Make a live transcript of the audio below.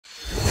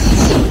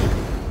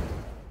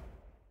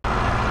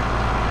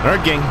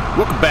Alright gang,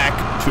 welcome back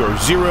to our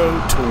 0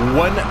 to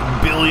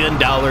 $1 billion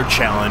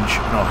challenge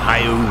in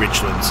Ohio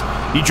Richlands.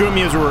 You join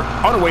me as we're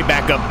on our way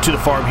back up to the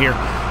farm here.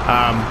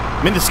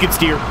 I'm in the skid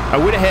steer. I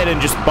went ahead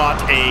and just bought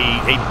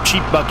a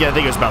cheap bucket. I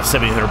think it was about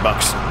 700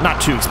 bucks.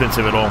 Not too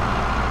expensive at all.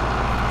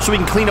 So we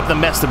can clean up the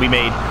mess that we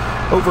made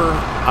over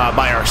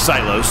by our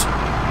silos.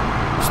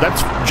 So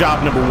that's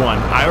job number one.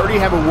 I already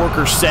have a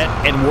worker set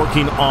and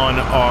working on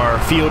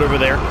our field over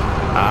there.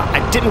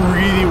 I didn't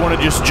really want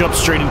to just jump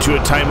straight into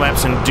a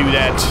time-lapse and do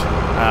that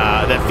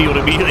field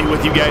immediately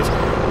with you guys.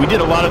 We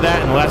did a lot of that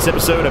in the last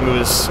episode. I mean,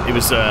 it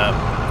was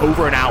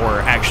over an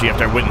hour, actually,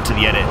 after I went into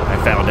the edit. I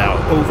found out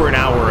over an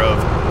hour of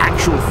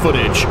actual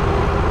footage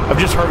of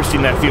just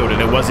harvesting that field,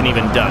 and it wasn't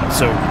even done.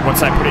 So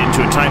once I put it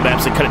into a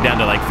time-lapse, it cut it down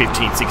to like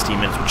 15, 16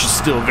 minutes, which is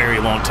still a very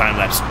long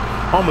time-lapse.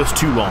 Almost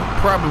too long.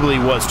 Probably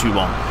was too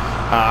long.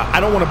 I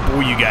don't want to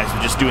bore you guys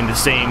with just doing the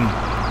same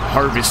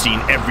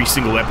harvesting every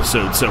single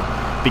episode, so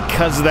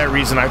because of that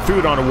reason, I threw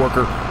it on a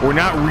worker. We're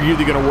not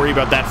really going to worry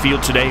about that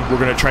field today.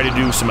 We're going to try to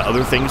do some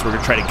other things. We're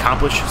going to try to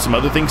accomplish some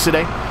other things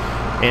today,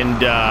 and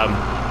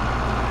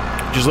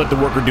just let the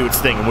worker do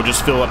its thing, and we'll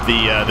just fill up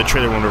the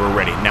trailer when we're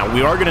ready. Now,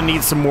 we are going to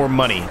need some more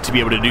money to be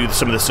able to do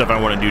some of the stuff I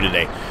want to do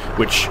today,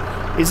 which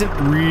isn't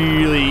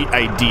really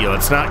ideal.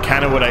 It's not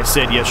kind of what I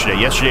said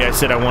yesterday. Yesterday, I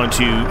said I wanted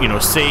to, you know,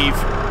 save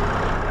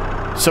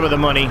some of the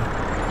money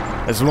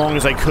as long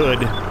as I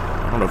could.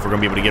 I don't know if we're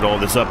going to be able to get all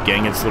this up,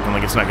 gang. It's looking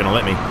like it's not going to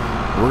let me.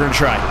 We're going to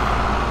try.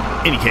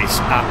 Any case,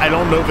 I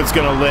don't know if it's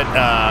going to let,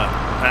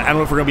 I don't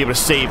know if we're going to be able to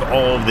save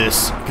all of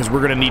this, because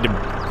we're going to need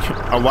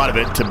a lot of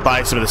it to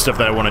buy some of the stuff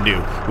that I want to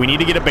do. We need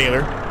to get a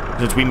baler,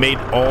 since we made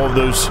all of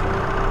those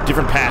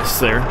different paths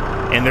there,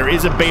 and there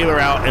is a baler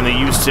out in the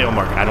used sale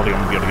market. I don't think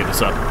I'm going to be able to get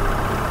this up.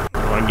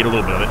 I can get a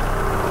little bit of it.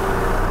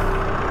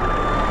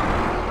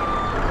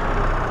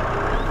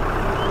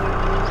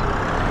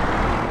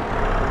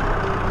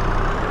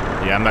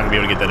 Yeah, I'm not going to be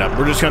able to get that up.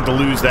 We're just going to have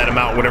to lose that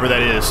amount, whatever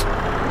that is.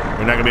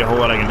 There's not going to be a whole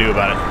lot I can do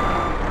about it.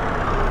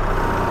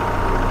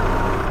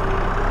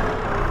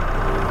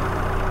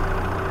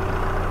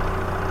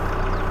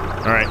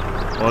 Alright.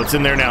 Well, it's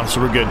in there now,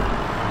 so we're good.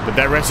 But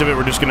that rest of it,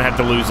 we're just going to have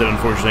to lose it,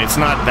 unfortunately. It's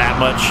not that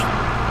much.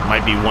 It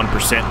might be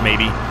 1%,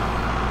 maybe,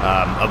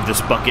 of this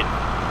bucket.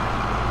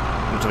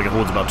 Looks like it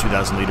holds about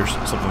 2,000 liters,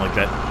 something like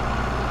that.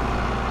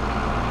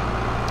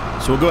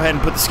 So we'll go ahead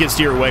and put the skid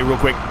steer away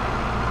real quick.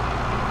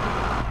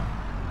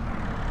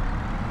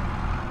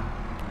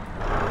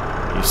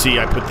 You see,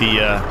 I put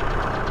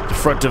the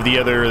front of the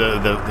other,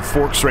 the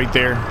forks right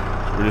there.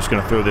 We're just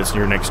going to throw this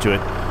here next to it.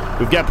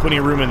 We've got plenty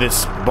of room in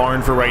this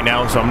barn for right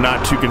now, so I'm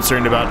not too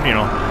concerned about, you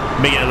know,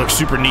 making it look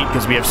super neat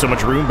because we have so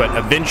much room, but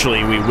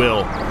eventually we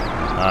will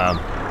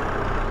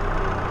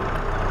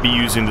be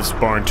using this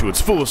barn to its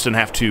fullest and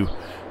have to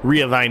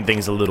realign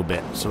things a little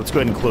bit. So let's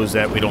go ahead and close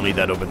that. We don't need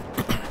that open.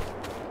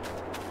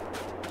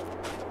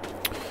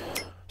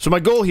 So my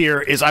goal here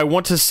is I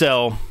want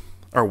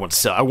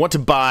to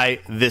buy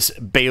this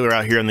baler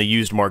out here on the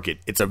used market.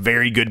 It's a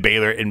very good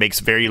baler. It makes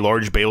very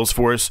large bales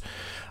for us.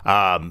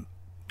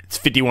 It's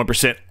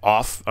 51%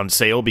 off on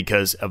sale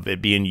because of it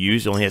being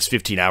used. It only has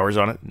 15 hours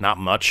on it. Not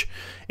much.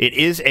 It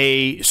is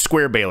a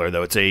square baler,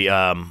 though. It's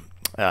a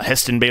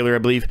Heston baler, I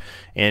believe.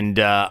 And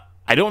I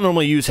don't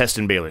normally use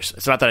Heston balers.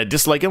 It's not that I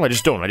dislike them. I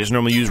just don't. I just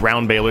normally use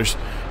round balers.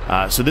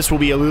 So this will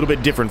be a little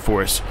bit different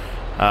for us.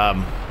 How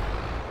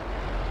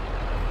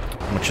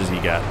much has he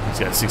got? He's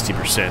got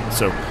 60%.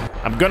 So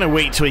I'm going to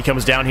wait till he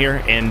comes down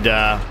here and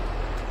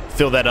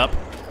fill that up.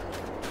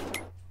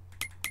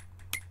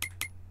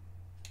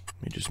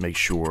 Let me just make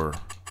sure.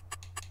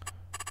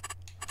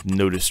 I've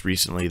noticed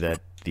recently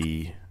that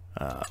the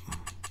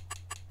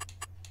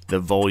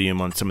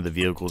volume on some of the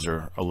vehicles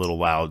are a little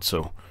loud,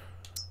 so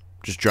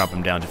just drop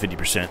them down to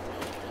 50%.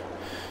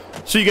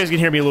 So you guys can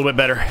hear me a little bit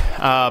better.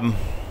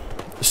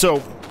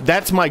 So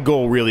that's my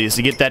goal, really, is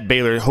to get that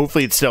baler.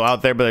 Hopefully it's still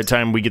out there by the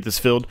time we get this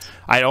filled.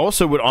 I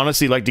also would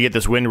honestly like to get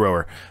this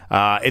windrower.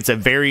 It's a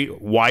very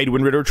wide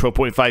windrower,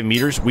 12.5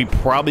 meters. We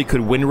probably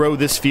could windrow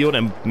this field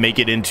and make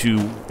it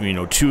into, you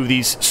know, 2 of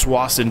these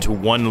swaths into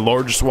one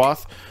large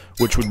swath,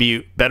 which would be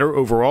better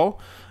overall.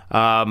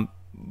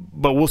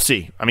 But we'll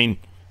see. I mean,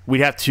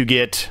 we'd have to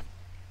get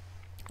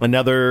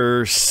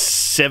another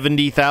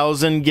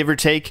 70,000, give or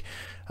take,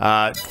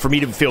 for me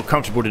to feel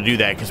comfortable to do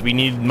that, because we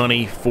need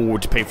money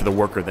to pay for the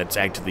worker that's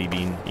actively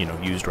being, you know,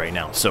 used right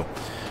now. So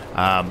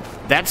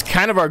that's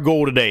kind of our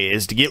goal today,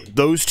 is to get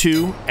those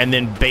 2 and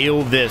then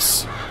bale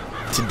this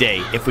today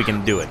if we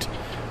can do it.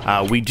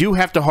 We do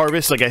have to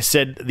harvest, like I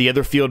said, the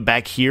other field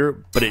back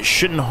here, but it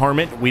shouldn't harm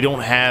it. We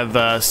don't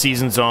have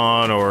seasons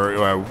on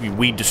or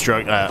weed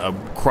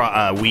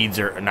weeds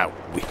or not.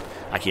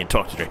 I can't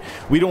talk today.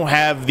 We don't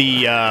have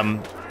the.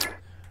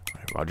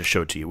 I'll just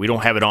show it to you. We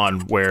don't have it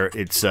on where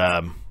it's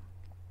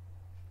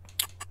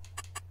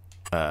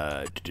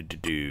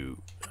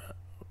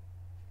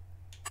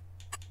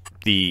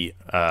the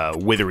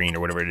withering or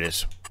whatever it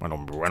is. I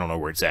don't know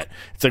where it's at.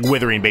 It's like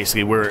withering,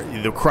 basically, where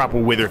the crop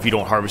will wither if you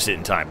don't harvest it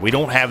in time. We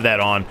don't have that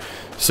on,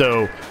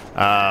 so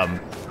I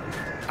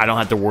don't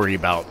have to worry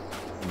about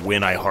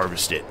when I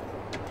harvest it.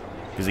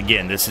 Because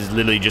again, this is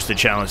literally just a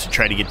challenge to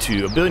try to get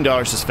to $1 billion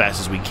as fast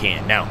as we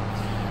can. Now,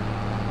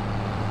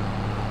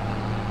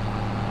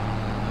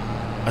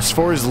 as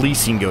far as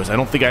leasing goes, I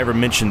don't think I ever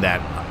mentioned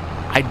that.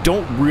 I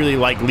don't really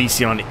like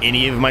leasing on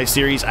any of my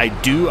series. I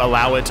do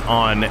allow it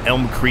on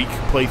Elm Creek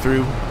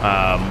playthrough,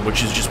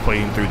 which is just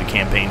playing through the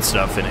campaign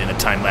stuff in a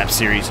time-lapse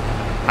series.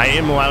 I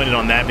am allowing it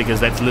on that because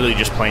that's literally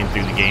just playing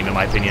through the game, in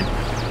my opinion.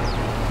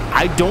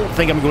 I don't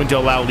think I'm going to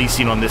allow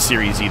leasing on this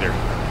series either.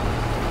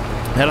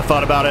 I had a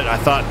thought about it. I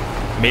thought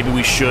maybe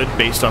we should,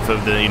 based off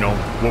of the, you know,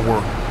 what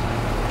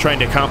we're trying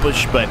to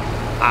accomplish, but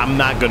I'm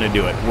not going to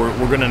do it.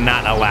 We're going to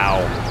not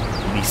allow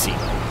leasing.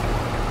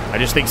 I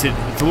just think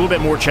it's a little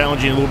bit more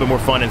challenging, a little bit more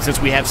fun, and since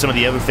we have some of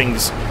the other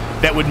things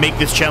that would make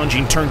this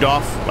challenging turned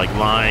off, like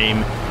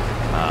lime,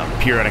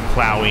 periodic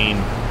plowing,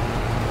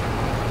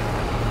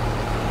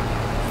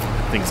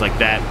 things like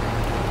that,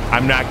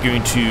 I'm not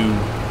going to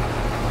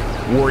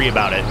worry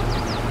about it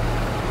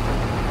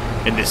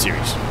in this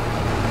series.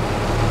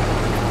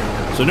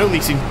 So no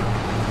leasing.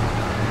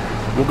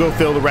 We'll go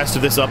fill the rest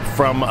of this up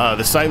from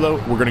the silo.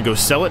 We're going to go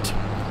sell it,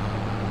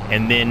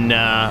 and then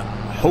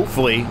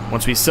hopefully,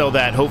 once we sell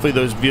that, hopefully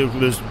those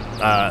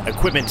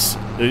equipments,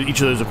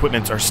 each of those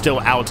equipments are still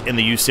out in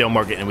the used sale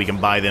market, and we can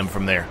buy them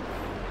from there.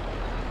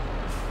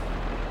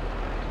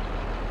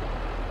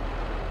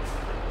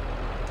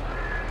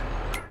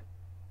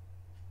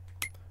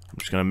 I'm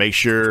just going to make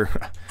sure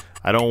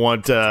I don't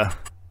want the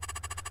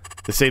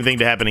same thing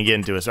to happen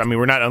again to us. I mean,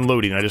 we're not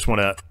unloading. I just want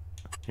to,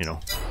 you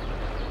know,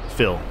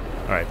 fill.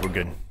 All right, we're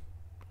good.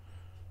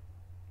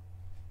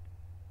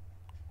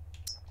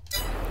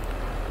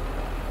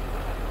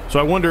 So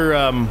I wonder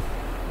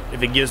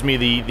if it gives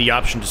me the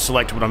option to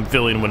select what I'm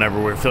filling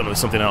whenever we're filling with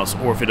something else,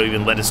 or if it'll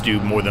even let us do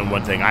more than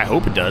one thing. I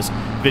hope it does.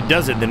 If it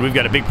doesn't, then we've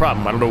got a big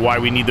problem. I don't know why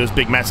we need those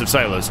big, massive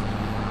silos.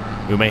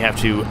 We may have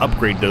to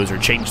upgrade those or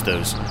change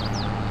those.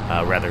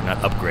 Rather,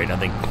 not upgrade. I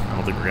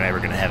don't think we're ever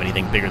going to have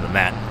anything bigger than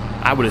that.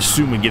 I would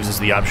assume it gives us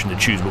the option to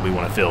choose what we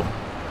want to fill.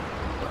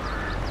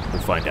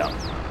 We'll find out.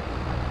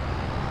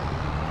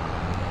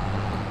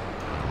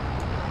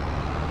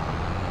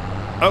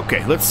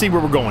 Okay, let's see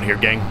where we're going here,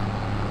 gang.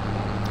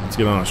 Let's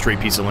get on a straight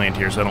piece of land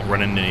here so I don't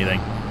run into anything.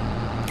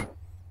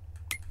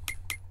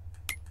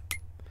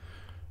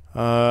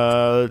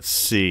 Let's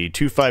see.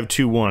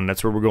 2521,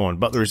 that's where we're going.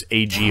 Butler's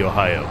AG,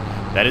 Ohio.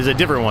 That is a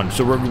different one.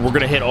 So we're going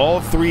to hit all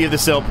 3 of the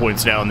sell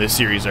points now in this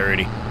series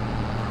already.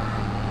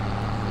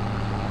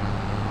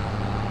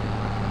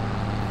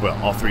 Well,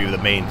 all 3 of the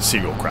main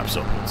cereal crop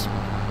sell points.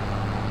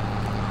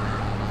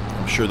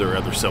 I'm sure there are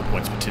other sell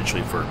points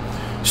potentially for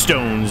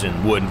stones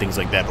and wood and things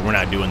like that, but we're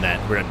not doing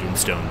that. We're not doing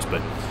stones,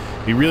 but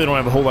we really don't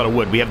have a whole lot of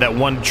wood. We have that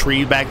one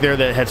tree back there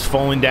that has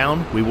fallen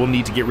down. We will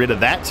need to get rid of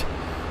that.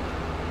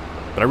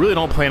 But I really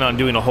don't plan on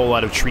doing a whole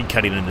lot of tree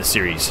cutting in this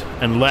series,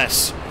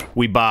 unless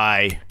we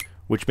buy,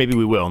 which maybe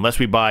we will, unless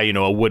we buy, you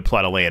know, a wood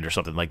plot of land or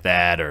something like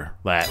that, or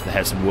that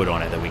has some wood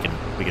on it that we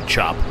can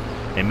chop.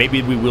 And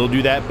maybe we will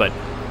do that, but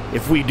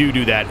if we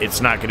do that,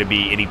 it's not going to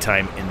be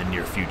anytime in the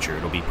near future.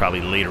 It'll be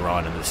probably later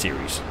on in the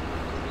series.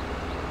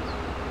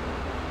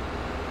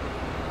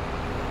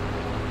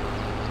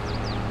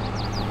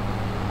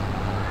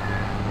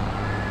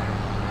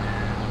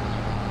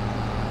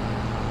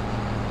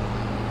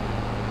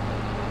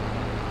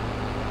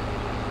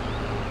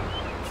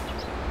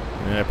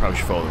 I probably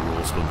should follow the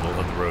rules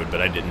of the road, but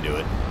I didn't do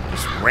it.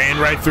 Just ran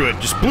right through it.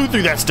 Just blew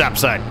through that stop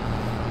sign.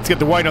 Let's get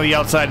the white on the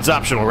outside. It's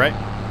optional, right?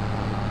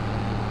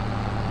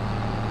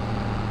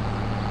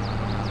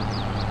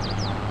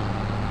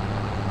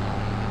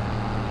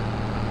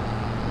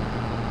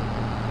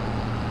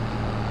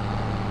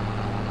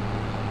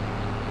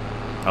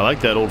 I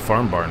like that old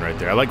farm barn right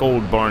there. I like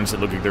old barns that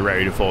look like they're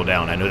ready to fall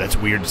down. I know that's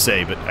weird to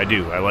say, but I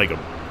do. I like them.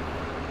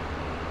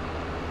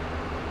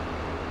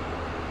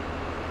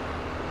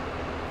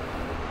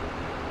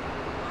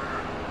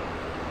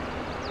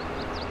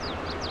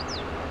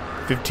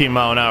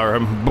 $15-mile-an-hour.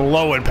 I'm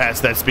blowing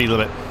past that speed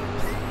limit.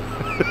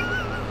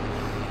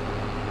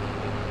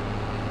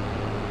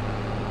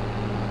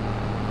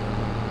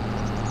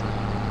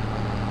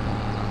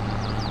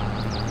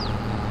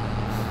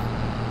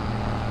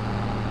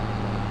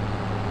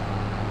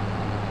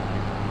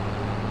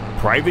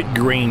 Private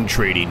grain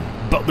trading.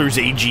 Butler's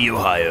AG,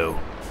 Ohio.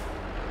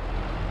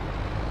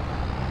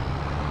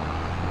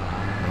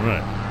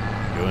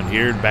 Alright. Going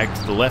here, back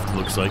to the left, it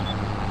looks like.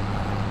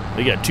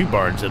 They got 2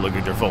 barns that look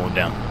like they're falling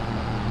down.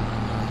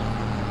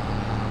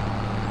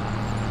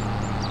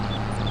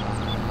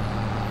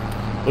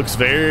 Looks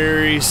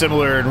very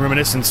similar and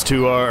reminiscent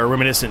to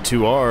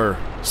our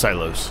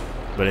silos,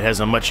 but it has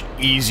a much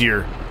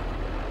easier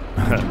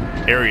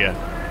area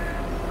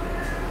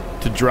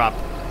to drop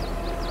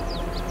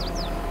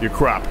your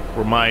crop.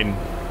 Where mine,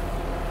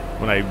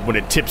 when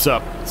it tips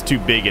up, it's too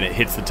big and it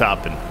hits the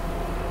top, and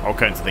all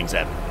kinds of things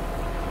happen.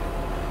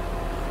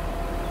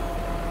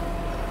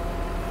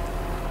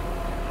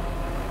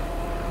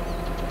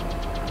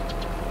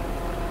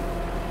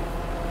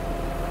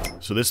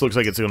 So this looks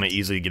like it's going to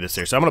easily get us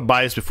there. So I'm going to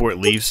buy this before it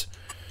leaves.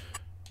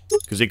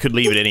 because they could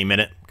leave it any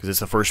minute, because it's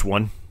the first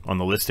one on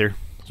the list there.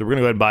 So we're going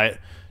to go ahead and buy it.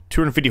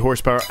 250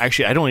 horsepower.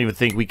 Actually, I don't even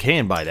think we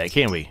can buy that,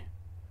 can we?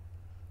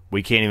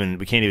 We can't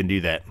even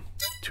do that.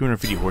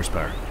 250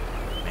 horsepower.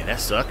 Man, that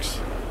sucks.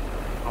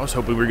 I was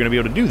hoping we were going to be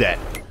able to do that.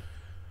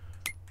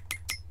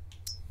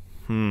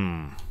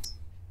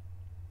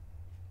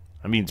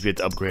 That means we have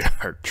to upgrade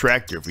our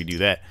tractor if we do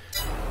that.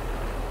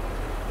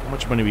 How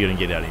much money are we going to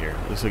get out of here?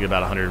 Looks like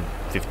about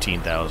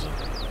 115,000.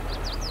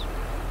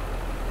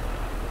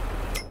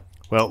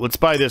 Well, let's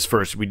buy this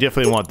first. We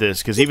definitely want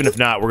this, because even if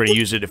not, we're going to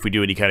use it if we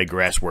do any kind of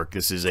grass work.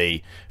 This is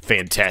a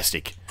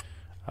fantastic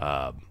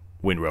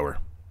windrower.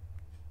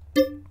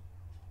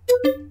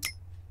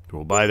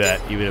 We'll buy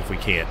that, even if we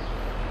can't.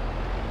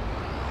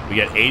 We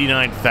got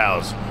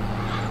 89,000.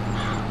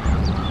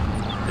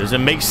 Does it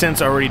make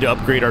sense already to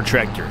upgrade our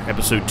tractor?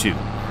 Episode 2. You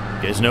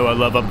guys know I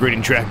love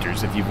upgrading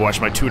tractors. If you've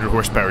watched my 200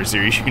 horsepower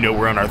series, you know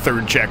we're on our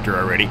 3rd tractor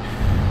already.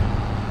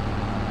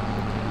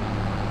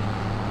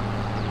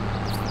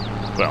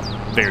 Well,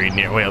 very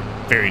near. Well,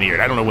 very near.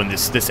 I don't know when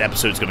this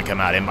episode is going to come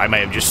out. I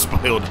might have just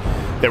spoiled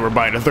that we're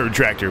buying a 3rd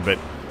tractor, but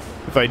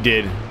if I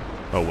did,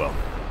 oh well.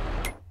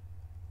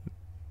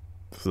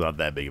 It's not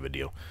that big of a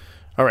deal.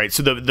 All right,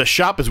 so the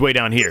shop is way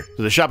down here.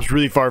 So the shop's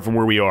really far from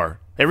where we are.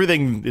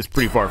 Everything is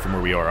pretty far from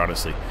where we are,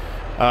 honestly.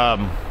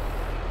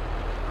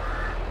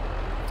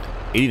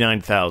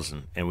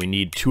 89,000, and we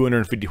need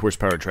 250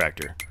 horsepower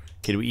tractor.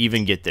 Can we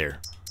even get there?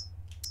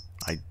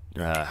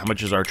 How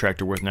much is our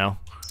tractor worth now?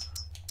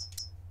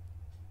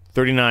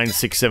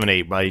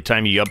 39,678. By the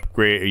time you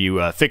upgrade,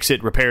 you fix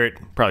it, repair it,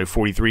 probably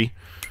 43.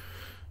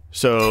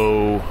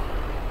 So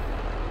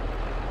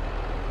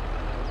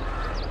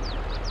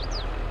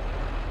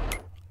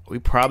we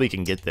probably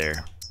can get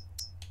there.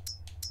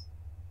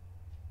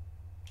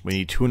 We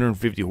need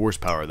 250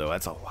 horsepower, though.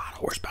 That's a lot of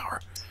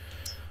horsepower.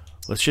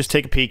 Let's just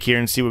take a peek here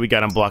and see what we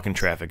got on blocking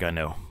traffic. I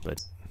know,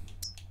 but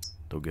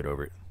they'll get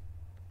over it.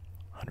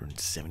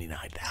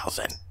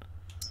 179,000.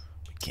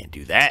 We can't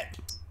do that.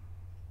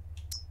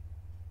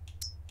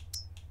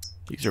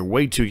 These are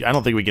way too... I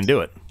don't think we can do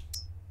it.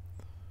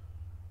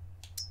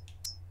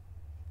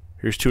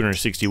 Here's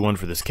 261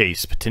 for this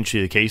case.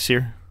 Potentially the case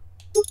here.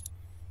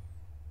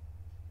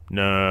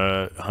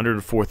 No,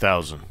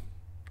 104,000.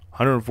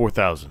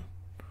 104,000.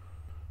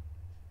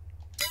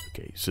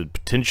 Okay, so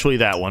potentially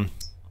that one.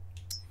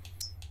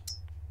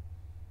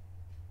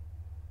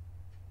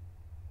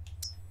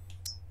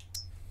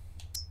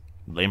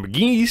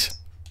 Lamborghinis.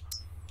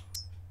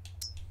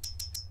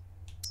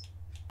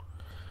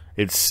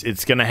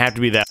 It's gonna have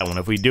to be that one.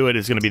 If we do it,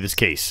 it's gonna be this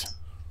case.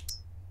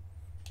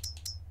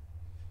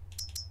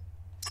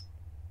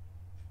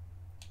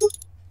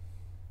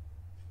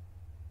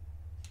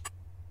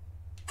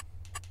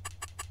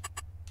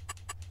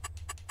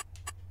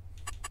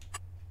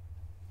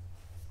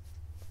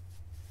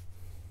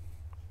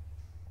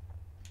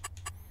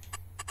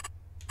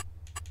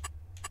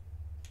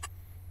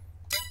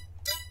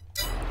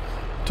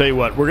 Tell you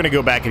what, we're gonna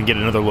go back and get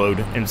another load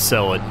and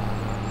sell it.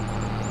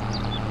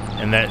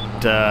 And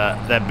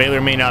that baler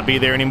may not be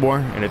there anymore,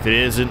 and if it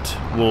isn't,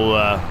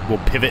 we'll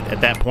pivot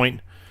at that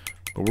point.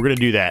 But we're gonna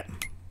do that,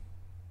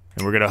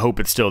 and we're gonna hope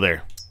it's still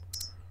there.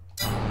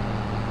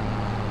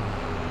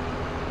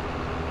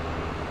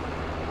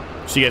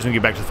 So you guys can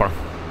get back to the farm.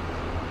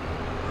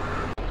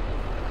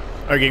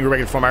 All right, gang, we're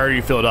back at the farm. I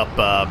already filled up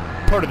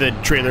part of the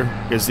trailer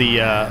because the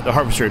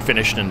harvester had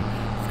finished, and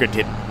I forgot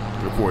to hit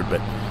record,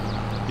 but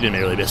you didn't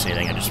really miss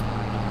anything. I just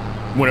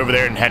went over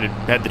there and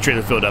had the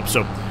trailer filled up.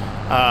 So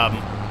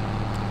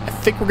I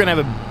think we're gonna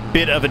have a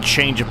bit of a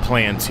change of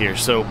plans here.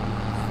 So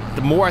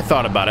the more I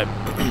thought about it,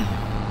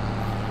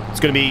 it's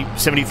gonna be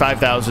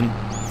 75,000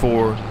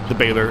 for the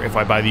baler if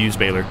I buy the used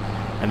baler,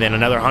 and then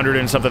another 100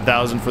 and something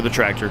thousand for the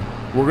tractor.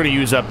 We're gonna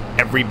use up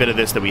every bit of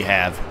this that we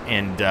have,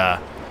 and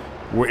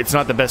it's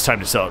not the best time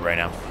to sell it right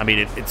now. I mean,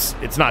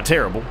 it's not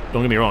terrible.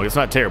 Don't get me wrong, it's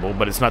not terrible,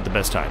 but it's not the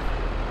best time.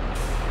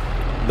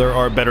 There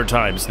are better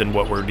times than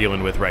what we're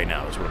dealing with right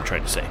now, is what I'm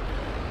trying to say,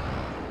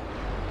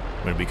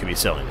 when we could be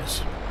selling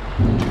this.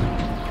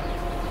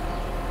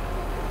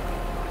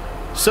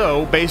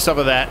 So, based off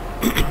of that,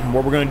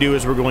 what we're going to do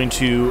is we're going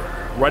to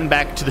run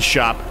back to the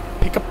shop,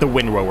 pick up the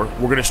windrower.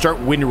 We're going to start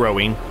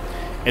windrowing,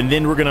 and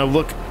then we're going to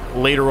look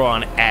later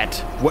on at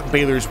what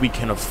balers we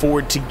can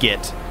afford to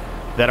get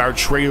that our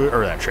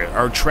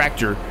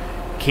tractor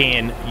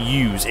can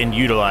use and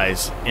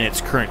utilize in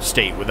its current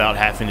state without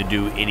having to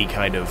do any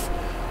kind of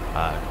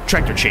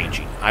tractor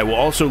changing. I will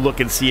also look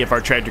and see if our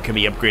tractor can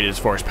be upgraded as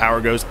far as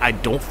power goes. I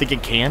don't think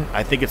it can.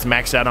 I think it's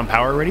maxed out on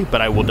power already, but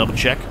I will double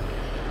check.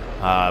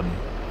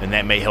 And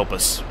that may help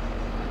us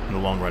in the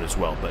long run as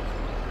well, but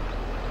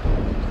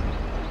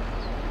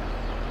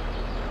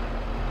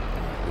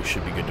we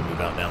should be good to move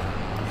out now.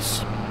 Nice.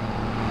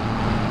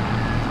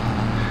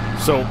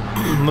 So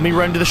let me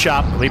run to the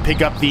shop. Let me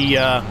pick up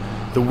the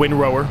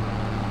windrower.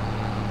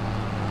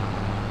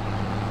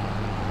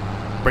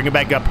 Bring it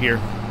back up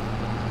here.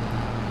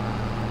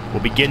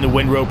 We'll begin the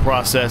windrow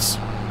process.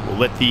 We'll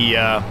let the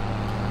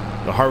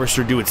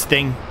harvester do its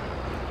thing,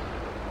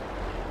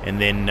 and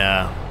then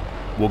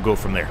we'll go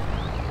from there.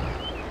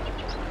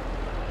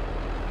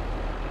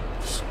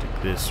 Stick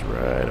this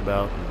right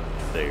about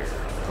there.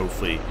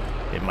 Hopefully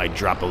it might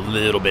drop a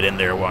little bit in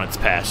there while it's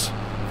passed.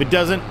 If it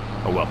doesn't,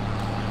 oh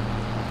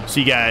well.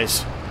 See you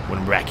guys when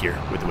I'm back here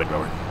with the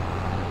windrower.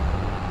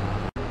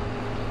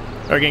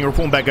 Alright gang, we're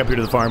pulling back up here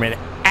to the farm, and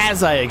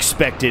as I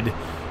expected,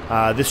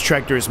 this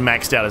tractor is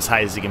maxed out as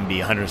high as it can be,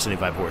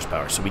 175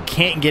 horsepower. So we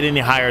can't get any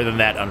higher than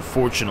that,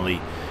 unfortunately,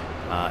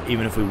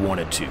 even if we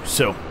wanted to.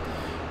 So,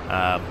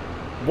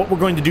 what we're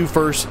going to do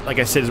first, like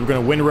I said, is we're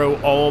going to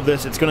windrow all of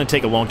this. It's going to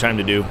take a long time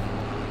to do.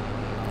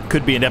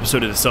 Could be an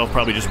episode of itself,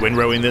 probably just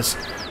windrowing this.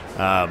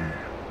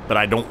 But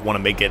I don't want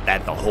to make it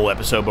that the whole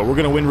episode. But we're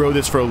going to windrow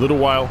this for a little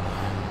while,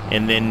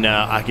 and then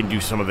I can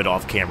do some of it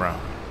off camera.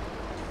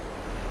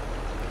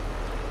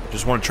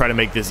 Just want to try to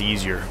make this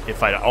easier,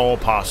 if at all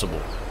possible.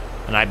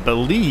 And I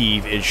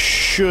believe it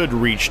should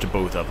reach to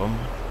both of them.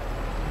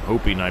 I'm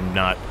hoping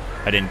I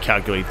didn't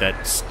calculate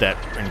that stat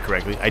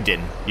incorrectly. I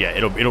didn't. Yeah,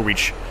 it'll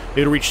reach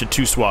to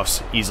 2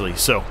 swaths easily.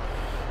 So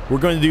we're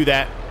going to do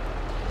that.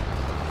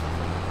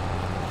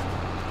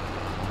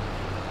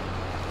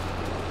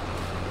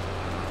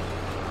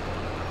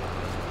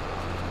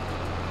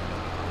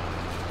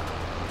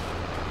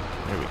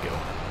 There we go.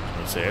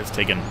 Let's say it's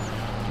taken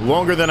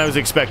longer than I was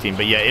expecting,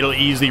 but yeah, it'll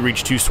easily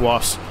reach 2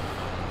 swaths.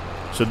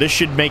 So this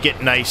should make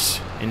it nice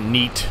and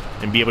neat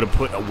and be able to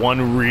put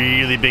one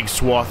really big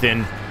swath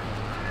in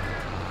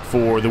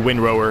for the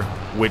windrower,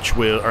 which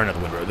will, or not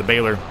the windrower, the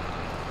baler,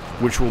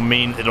 which will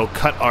mean it'll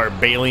cut our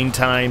baling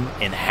time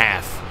in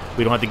half.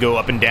 We don't have to go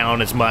up and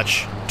down as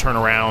much, turn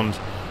around.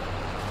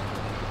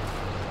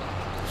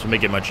 So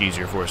make it much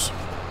easier for us.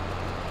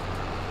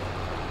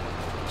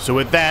 So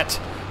with that,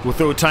 we'll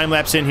throw a time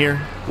lapse in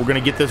here. We're going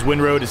to get this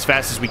windrowed as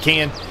fast as we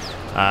can.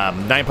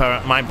 9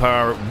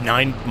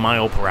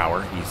 mile per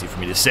hour, easy for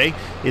me to say,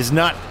 is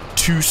not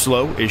too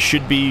slow. It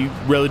should be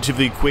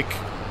relatively quick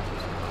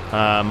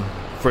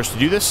for us to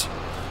do this.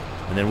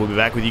 And then we'll be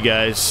back with you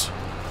guys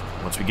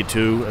once we get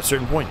to a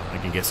certain point.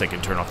 I guess I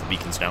can turn off the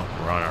beacons now.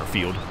 We're on our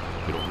field.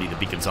 We don't need the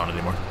beacons on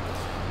anymore.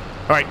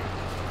 Alright,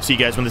 see you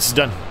guys when this is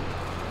done.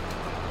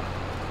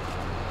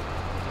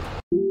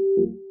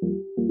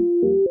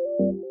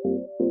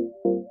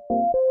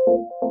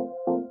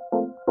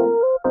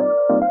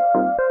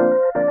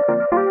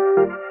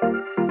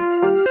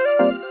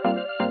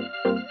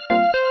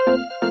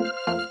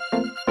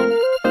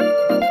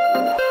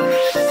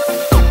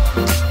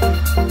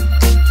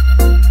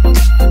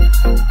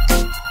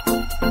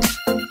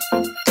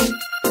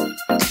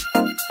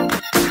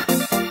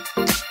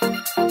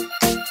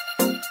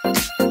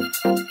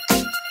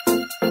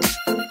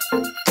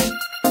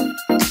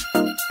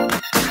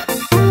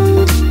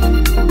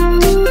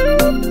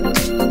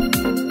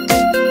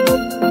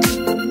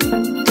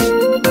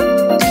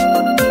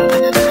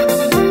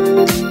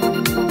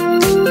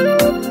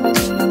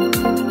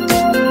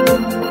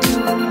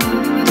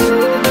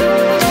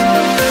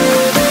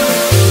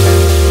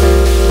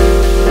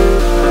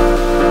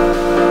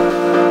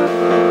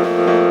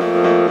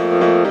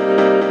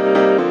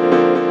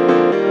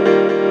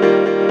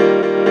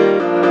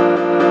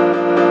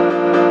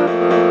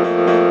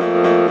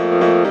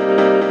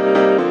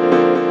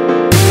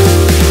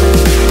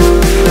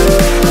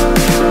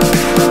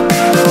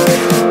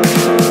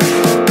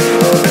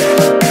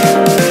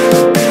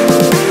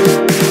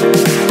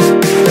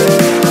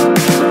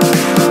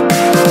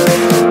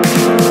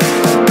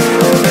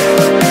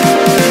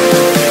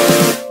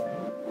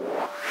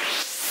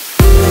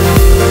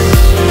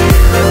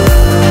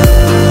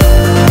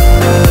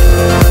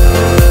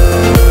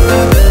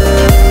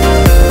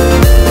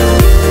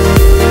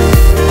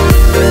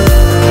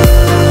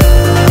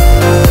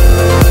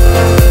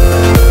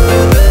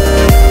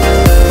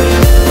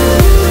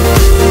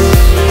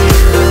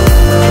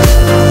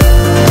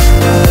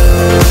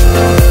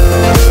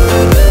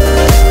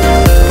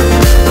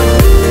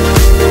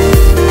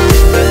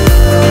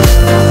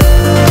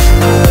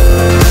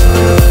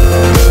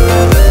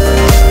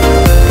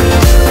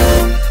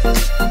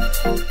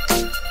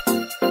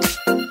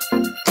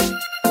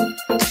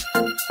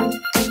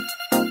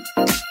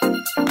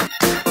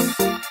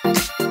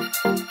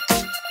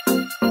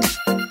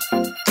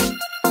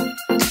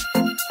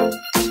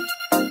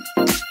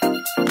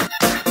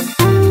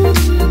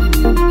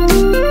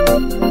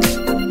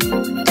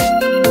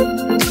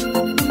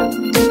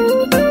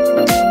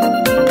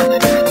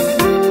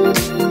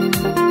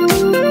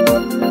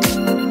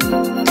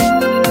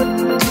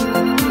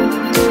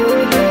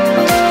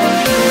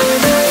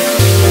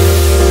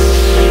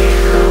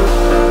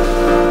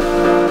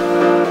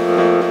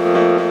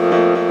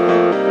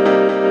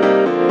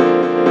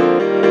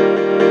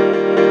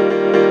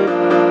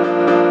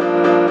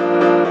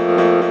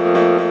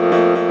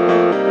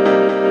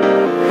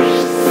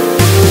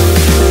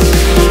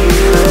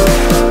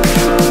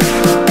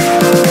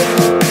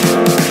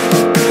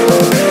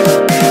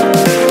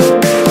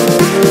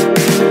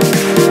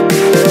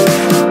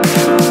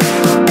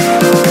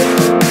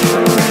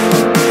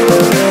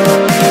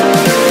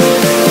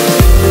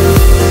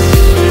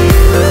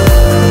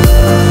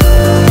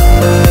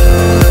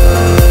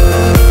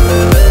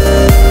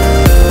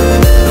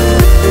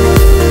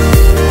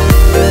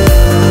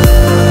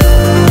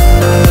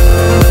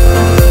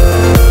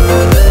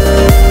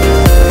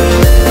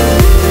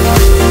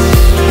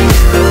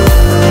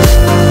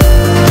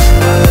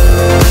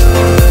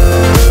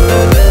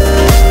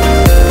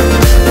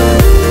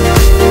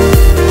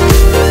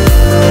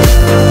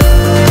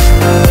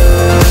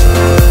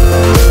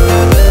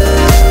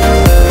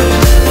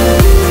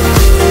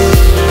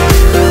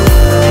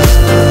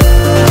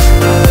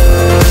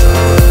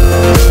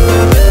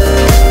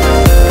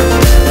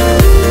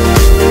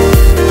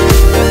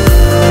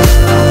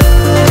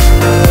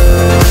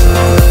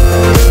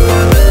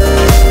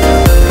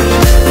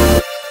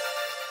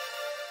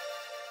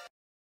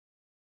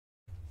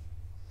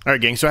 All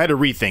right, gang, so I had to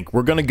rethink.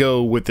 We're going to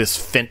go with this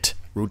Fendt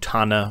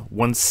Rotana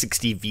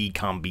 160V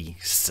Combi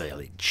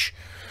Silage.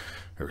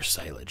 Or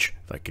Silage,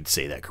 if I could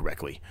say that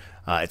correctly.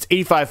 It's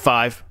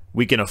 85.5.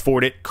 We can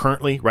afford it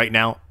currently, right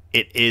now.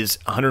 It is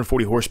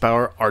 140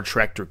 horsepower. Our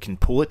tractor can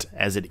pull it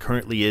as it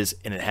currently is,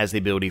 and it has the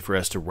ability for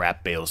us to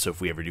wrap bales. So if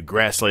we ever do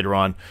grass later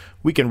on,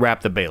 we can wrap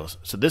the bales.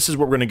 So this is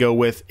what we're going to go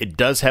with. It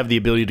does have the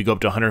ability to go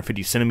up to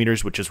 150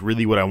 centimeters, which is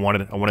really what I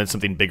wanted. I wanted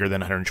something bigger than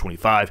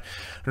 125.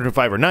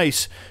 125 are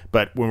nice,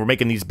 but when we're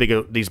making these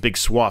big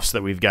swaths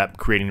that we've got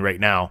creating right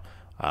now,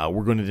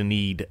 we're going to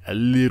need a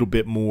little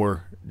bit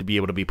more to be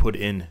able to be put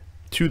in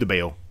to the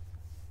bale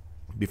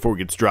before it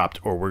gets dropped,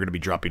 or we're going to be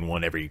dropping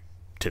one every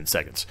 10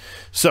 seconds.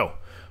 So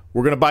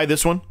we're going to buy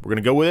this one. We're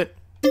going to go with it.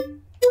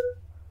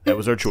 That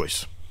was our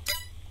choice.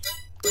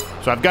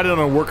 So I've got it on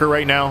a worker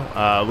right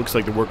now. Looks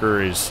like the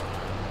worker is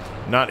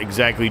not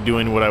exactly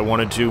doing what I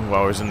wanted to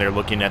while I was in there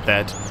looking at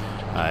that.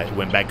 It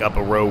went back up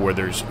a row where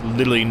there's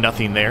literally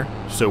nothing there.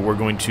 So we're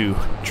going to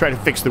try to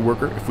fix the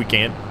worker if we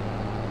can.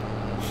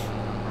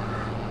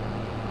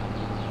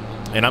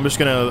 And I'm just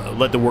going to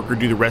let the worker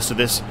do the rest of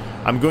this.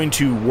 I'm going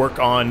to work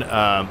on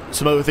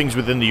some other things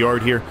within the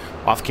yard here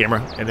off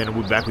camera, and then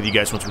we'll be back with you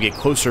guys once we get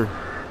closer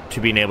to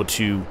being able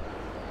to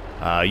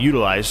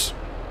utilize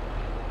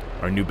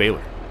our new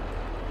baler.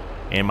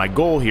 And my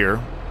goal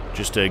here,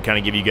 just to kind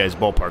of give you guys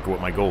ballpark of what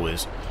my goal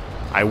is,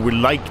 I would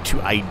like to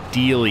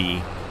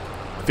ideally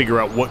figure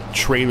out what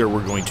trailer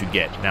we're going to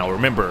get. Now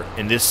remember,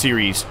 in this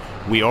series,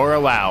 we are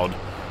allowed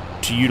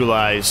to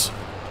utilize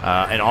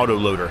an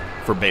autoloader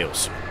for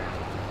bales.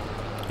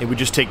 It would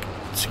just take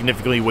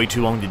significantly way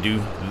too long to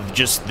do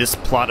just this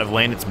plot of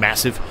land. It's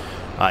massive.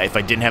 If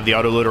I didn't have the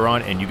autoloader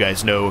on, and you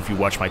guys know if you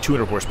watch my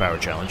 200 horsepower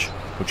challenge,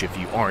 which if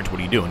you aren't, what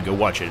are you doing? Go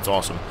watch it. It's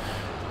awesome.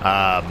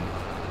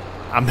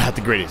 I'm not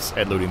the greatest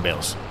at loading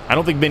bales. I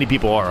don't think many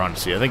people are,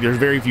 honestly. I think there's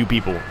very few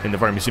people in the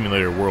Farming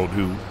Simulator world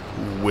who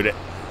would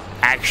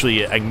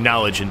actually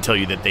acknowledge and tell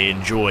you that they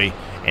enjoy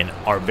and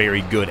are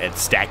very good at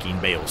stacking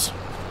bales.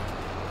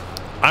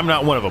 I'm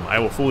not one of them. I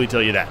will fully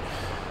tell you that.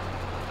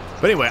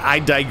 But anyway, I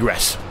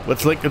digress.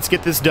 Let's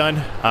get this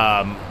done.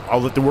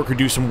 I'll let the worker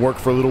do some work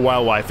for a little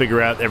while I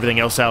figure out everything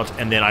else out,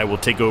 and then I will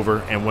take over.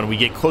 And when we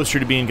get closer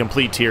to being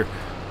complete here,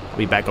 I'll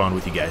be back on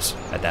with you guys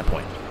at that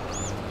point.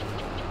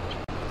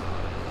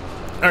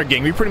 All right,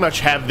 gang, we pretty much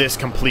have this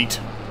complete.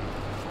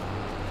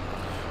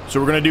 So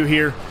what we're going to do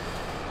here,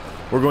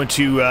 we're going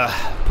to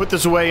put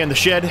this away in the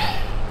shed,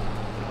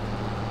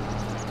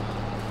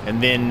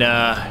 and then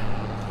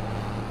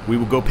we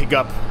will go pick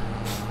up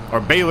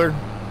our baler,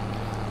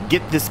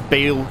 get this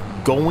bale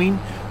going.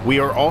 We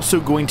are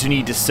also going to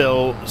need to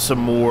sell some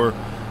more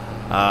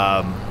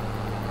I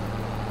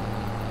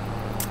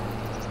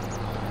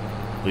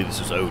believe this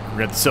is oat. We're going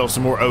to have to sell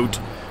some more oat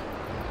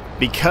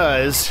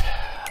because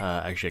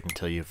actually I can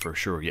tell you for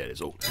sure, yeah, it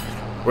is oat.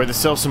 We're going to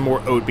sell some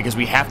more oat because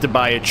we have to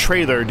buy a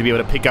trailer to be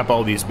able to pick up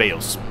all these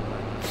bales.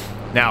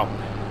 Now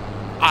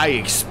I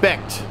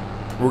expect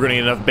we're going to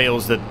get enough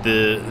bales that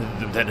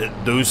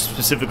those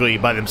specifically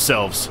by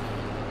themselves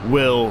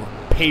will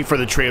pay for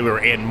the trailer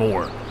and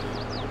more.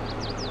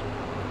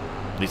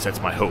 At least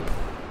that's my hope.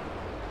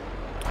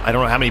 I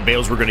don't know how many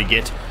bales we're going to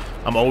get.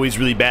 I'm always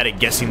really bad at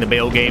guessing the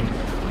bale game.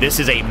 This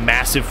is a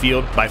massive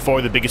field, by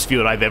far the biggest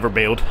field I've ever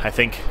baled, I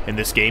think, in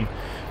this game.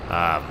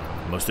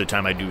 Most of the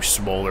time I do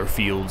smaller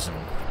fields and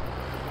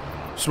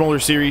smaller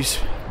series,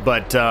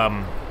 but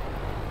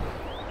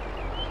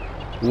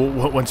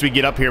once we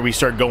get up here, we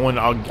start going,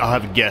 I'll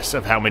have a guess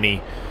of how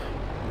many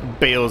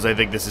bales I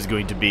think this is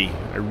going to be.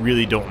 I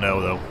really don't know,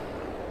 though.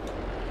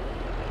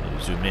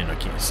 Zoom in, I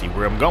can't see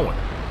where I'm going.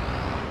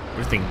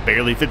 Everything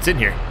barely fits in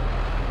here.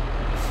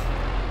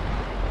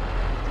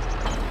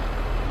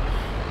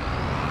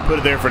 Put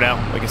it there for now.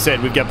 Like I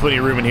said, we've got plenty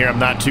of room in here. I'm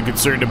not too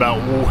concerned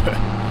about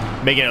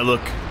making it look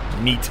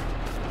neat.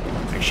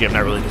 Actually, I'm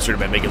not really concerned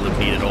about making it look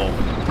neat at all.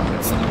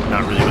 That's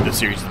not really what this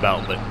series is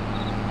about, but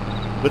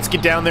let's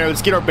get down there.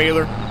 Let's get our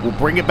baler. We'll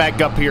bring it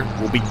back up here.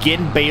 We'll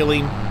begin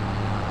baling,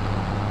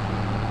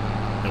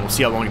 and we'll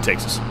see how long it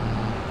takes us.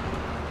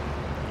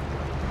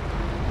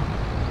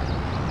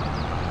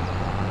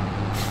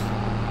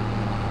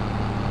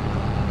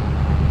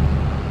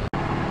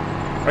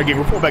 Again,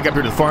 we're pulling back up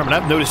here to the farm, and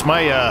I've noticed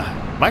my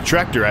my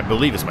tractor, I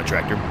believe it's my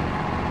tractor.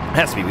 It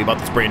has to be. We bought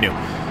this brand new.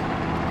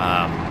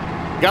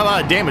 Got a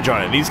lot of damage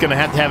on it. He's going to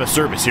have a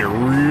service here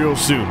real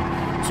soon.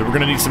 So we're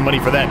going to need some money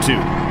for that, too.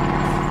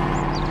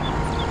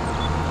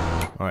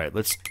 Alright,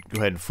 let's go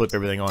ahead and flip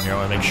everything on here. I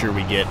want to make sure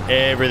we get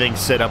everything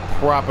set up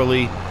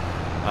properly.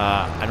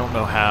 I don't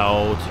know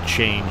how to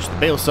change the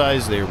bale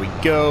size. There we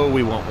go.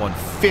 We want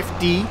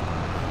 150.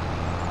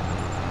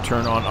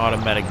 Turn on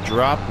automatic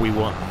drop. We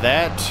want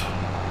that.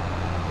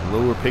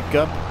 Lower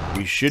pickup.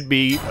 We should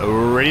be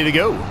ready to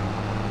go.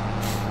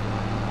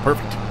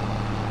 Perfect.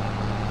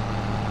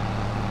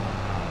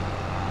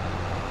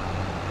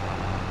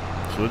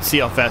 So let's see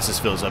how fast this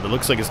fills up. It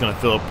looks like it's going to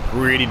fill up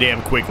pretty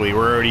damn quickly.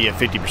 We're already at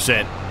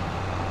 50%.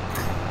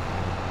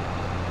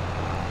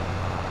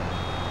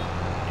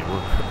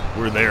 Yeah,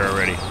 we're there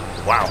already.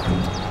 Wow.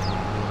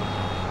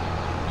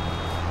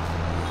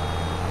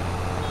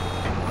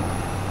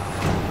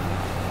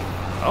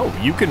 Oh,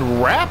 you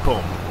can wrap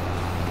them.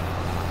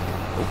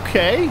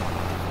 Okay.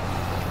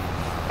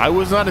 I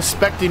was not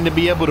expecting to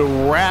be able to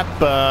wrap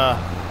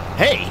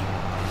hay.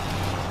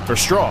 Or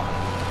straw.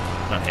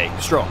 Not hay,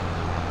 straw.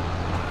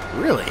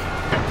 Really?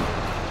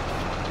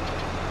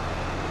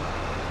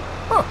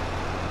 Huh.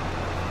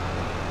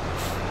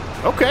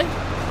 Okay.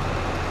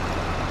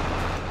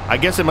 I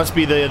guess it must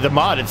be the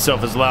mod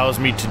itself that allows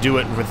me to do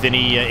it with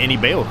any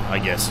bale, I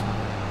guess.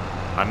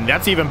 I mean,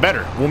 that's even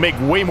better. We'll make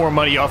way more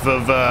money off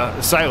of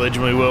silage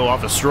than we will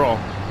off of straw.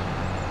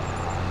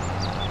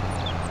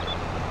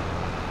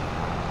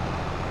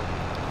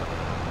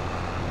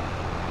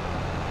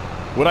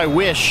 What I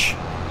wish,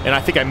 and I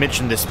think I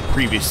mentioned this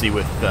previously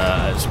with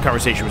some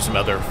conversation with some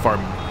other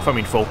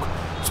farming folk,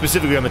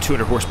 specifically on the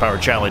 200 horsepower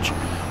challenge,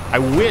 I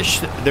wish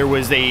there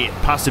was a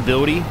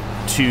possibility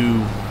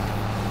to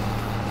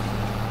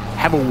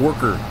have a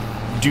worker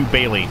do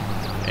baling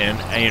and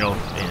you know,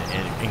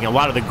 and a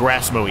lot of the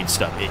grass mowing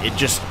stuff.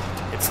 It's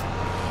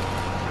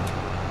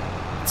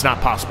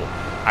not possible.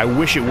 I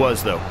wish it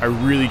was, though. I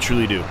really,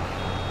 truly do.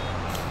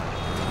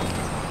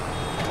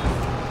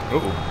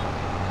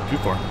 Uh-oh. Too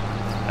far.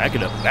 Back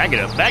it up, back it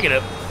up, back it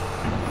up.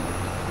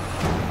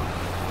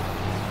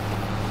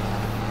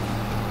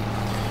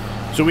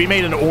 So we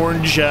made an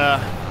orange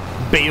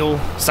bale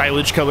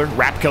silage color,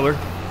 wrap color.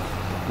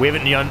 We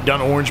haven't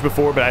done orange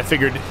before, but I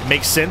figured it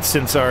makes sense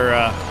since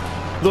our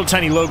little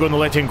tiny logo in the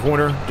left-hand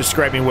corner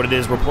describing what it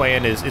is we're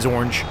playing is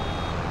orange.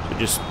 So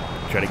just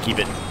try to keep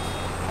it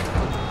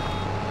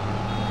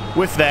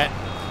with that.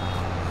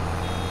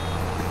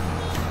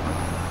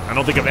 I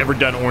don't think I've ever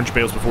done orange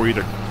bales before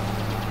either.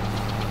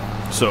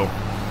 So,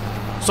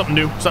 something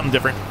new, something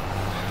different.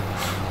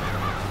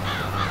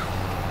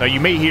 Now you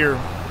may hear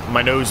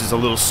my nose is a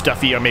little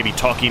stuffy. I may be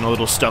talking a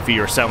little stuffy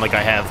or sound like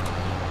I have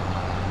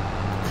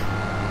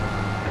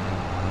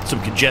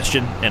some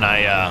congestion, and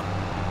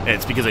and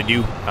it's because I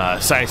do.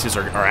 Sinuses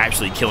are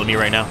actually killing me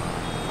right now.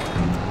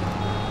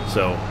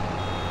 So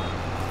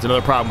it's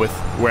another problem with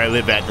where I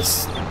live at.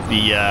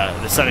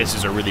 The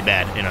sinuses are really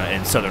bad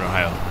in southern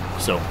Ohio.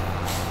 So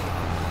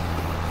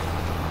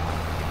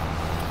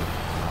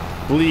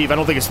I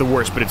don't think it's the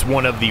worst, but it's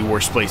one of the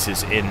worst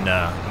places in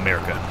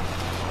America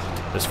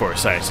as far as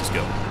sinuses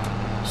go.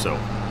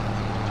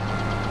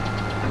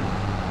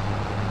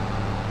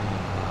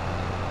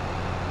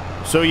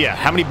 So yeah,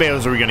 how many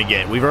bales are we gonna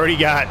get? We've already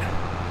got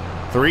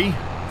 3.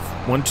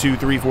 1, 2,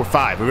 3, 4,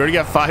 5. We've already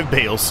got 5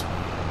 bales,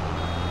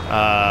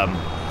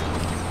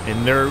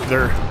 and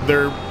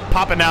they're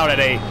popping out at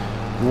a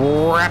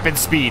rapid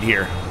speed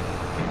here.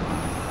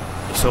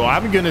 So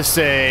I'm gonna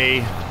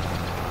say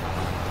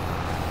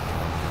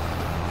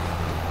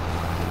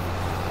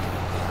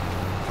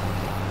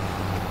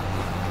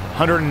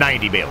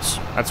 190 bales.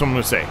 That's what I'm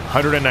going to say.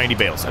 190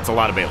 bales. That's a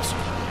lot of bales.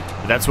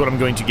 That's what I'm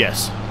going to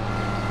guess.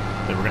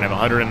 That we're going to have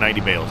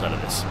 190 bales out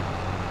of this.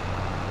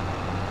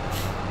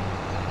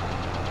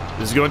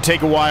 This is going to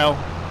take a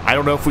while. I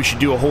don't know if we should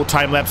do a whole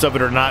time lapse of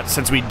it or not.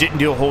 Since we didn't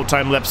do a whole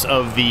time lapse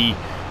of the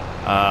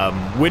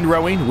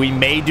windrowing, we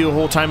may do a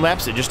whole time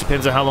lapse. It just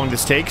depends on how long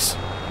this takes.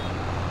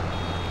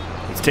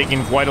 It's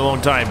taking quite a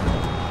long time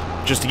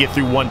just to get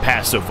through one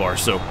pass so far.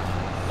 So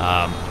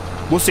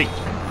we'll see.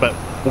 But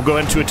we'll go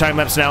into a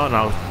time-lapse now, and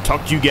I'll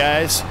talk to you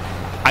guys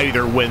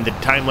either when the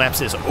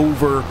time-lapse is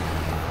over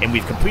and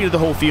we've completed the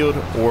whole field,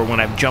 or when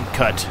I've jump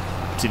cut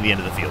to the end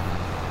of the field.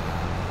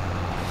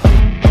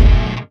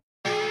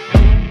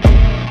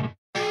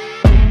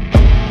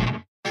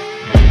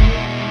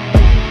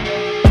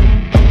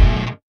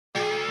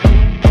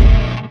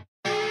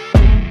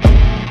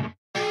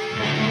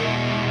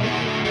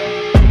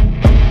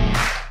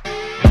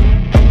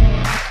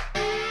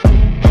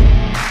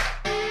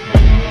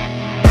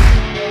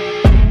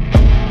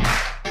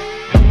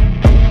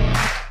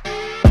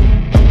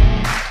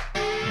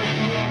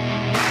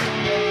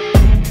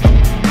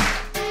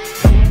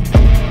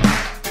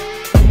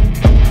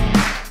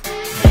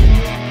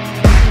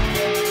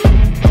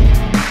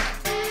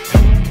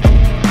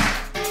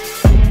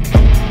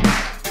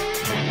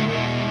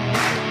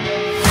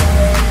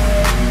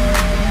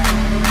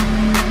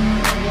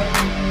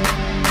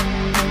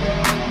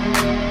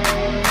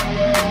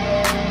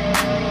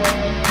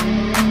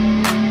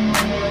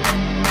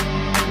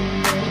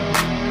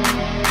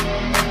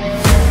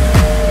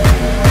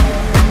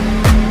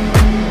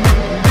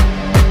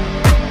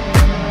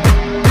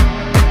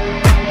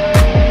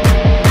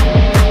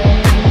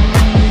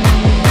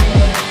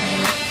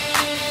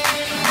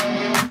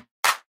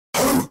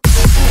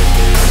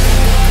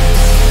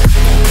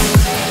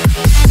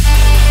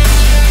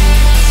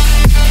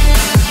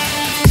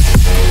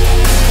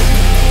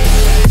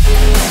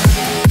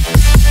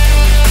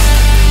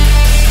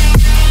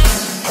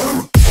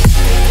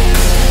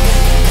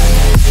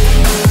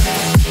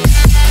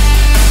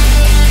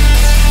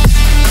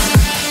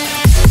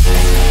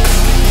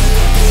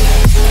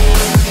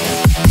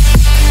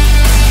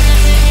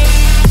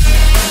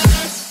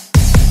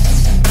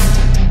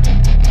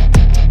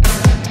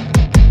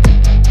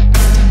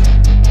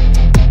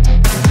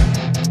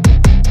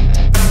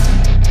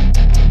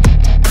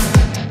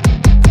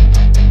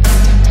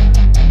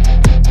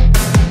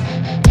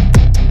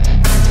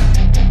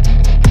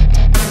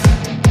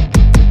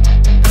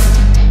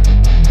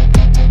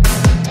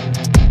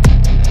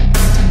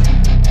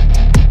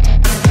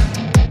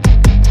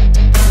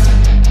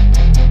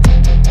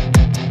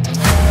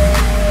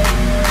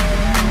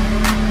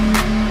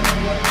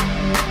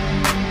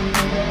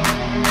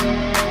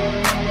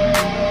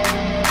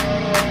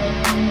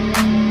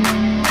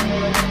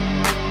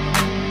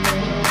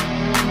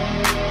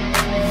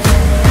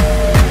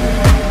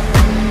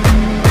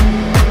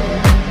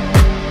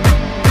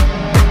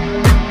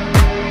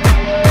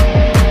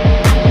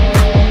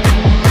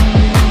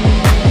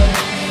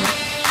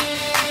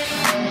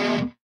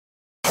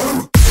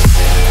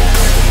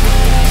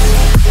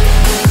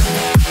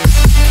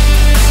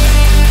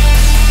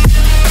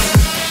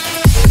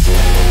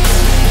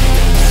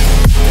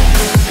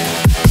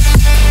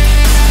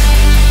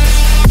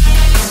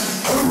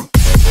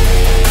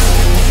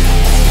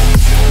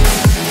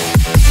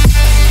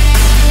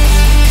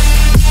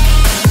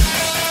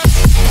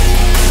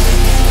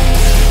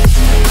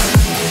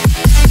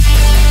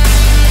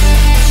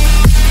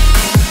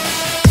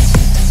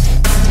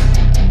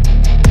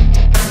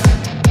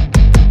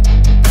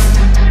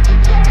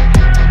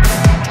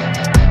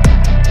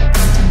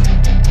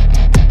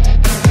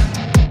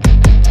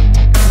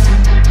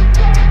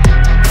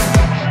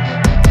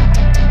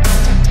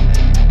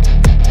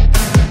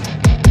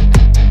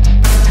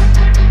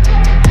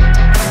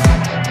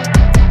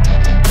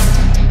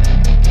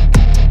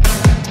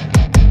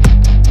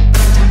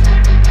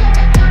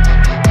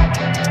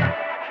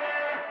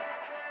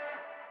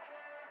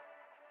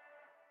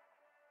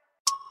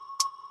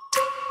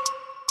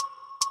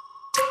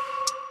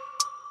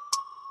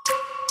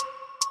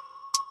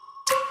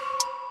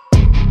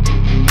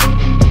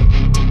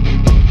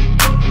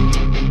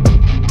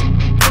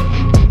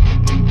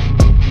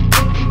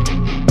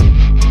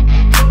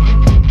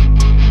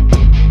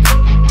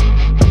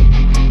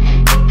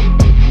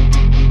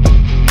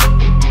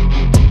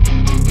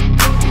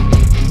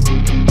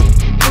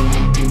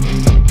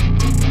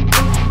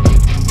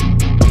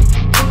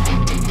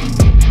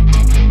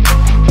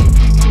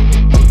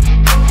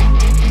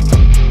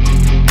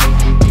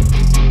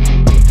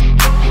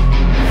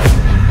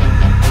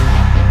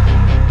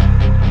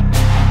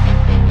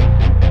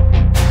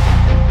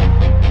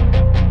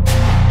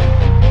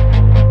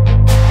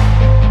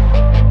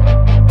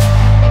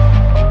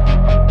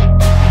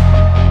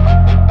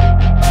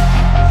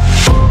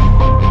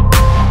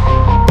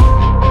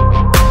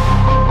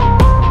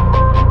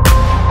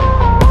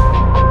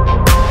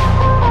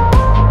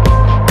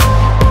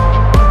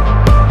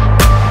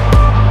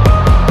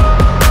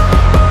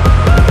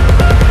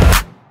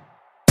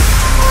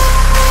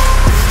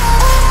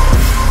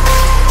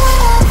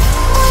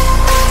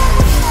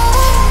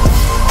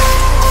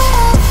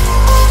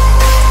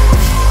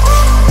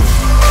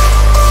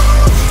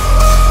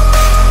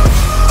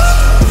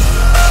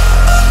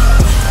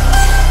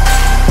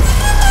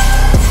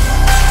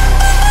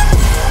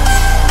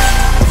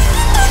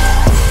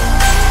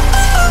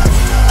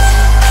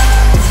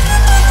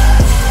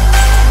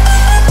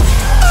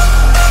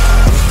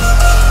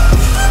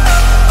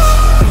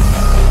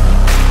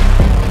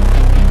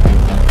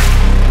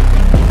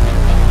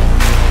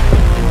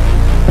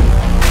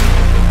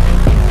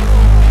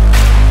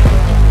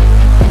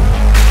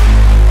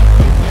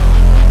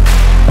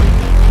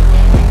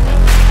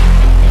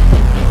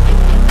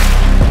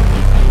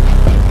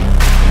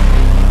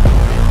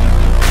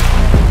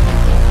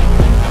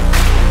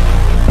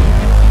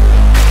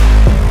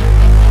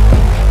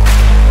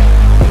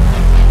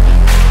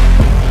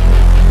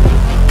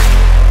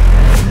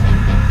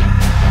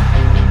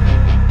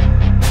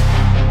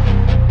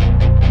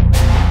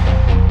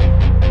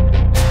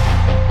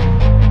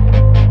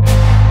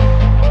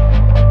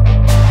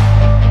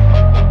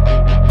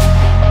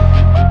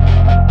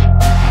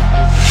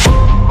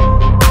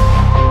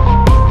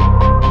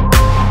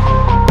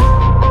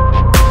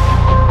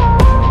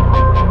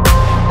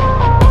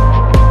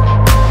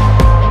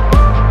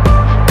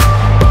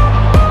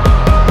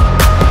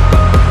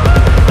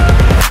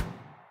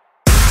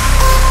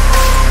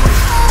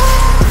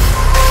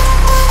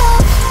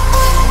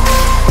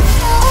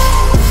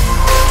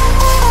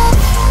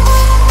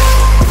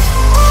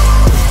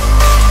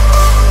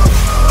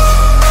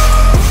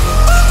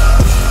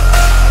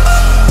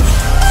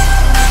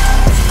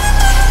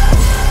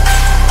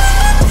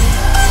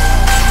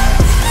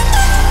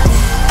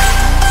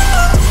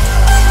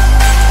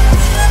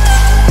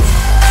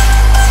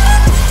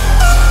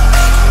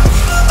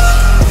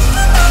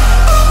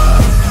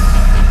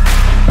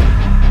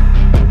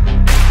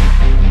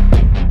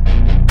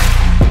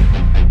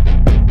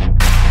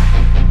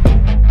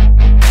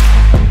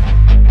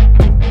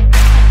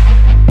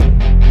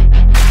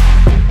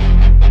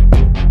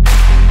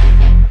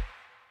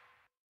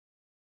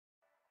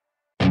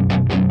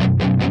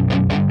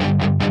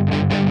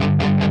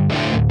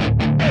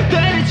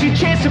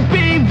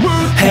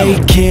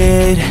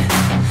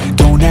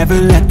 never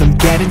let them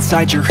get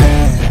inside your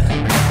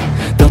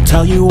head. They'll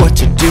tell you what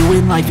to do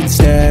in life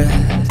instead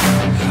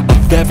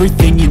of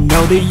everything you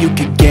know that you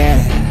could get.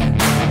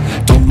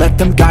 Don't let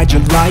them guide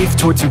your life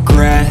towards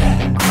regret.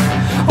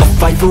 I'll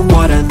fight for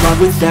what I love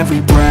with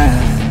every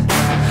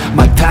breath.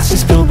 My past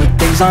is filled with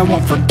things I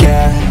won't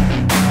forget.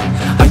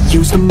 I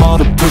use them all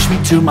to push me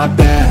to my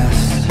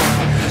best.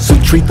 So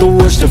treat the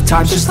worst of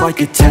times just like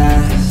a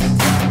test.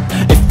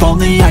 If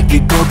only I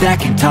could go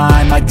back in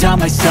time, I'd tell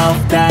myself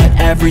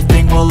that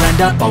everything will end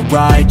up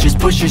alright. Just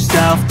push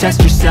yourself,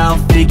 test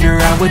yourself, figure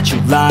out what you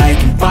like,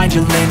 and find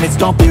your limits,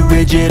 don't be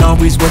rigid,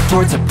 always work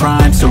towards a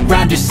prime.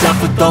 Surround yourself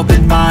with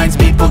open minds,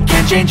 people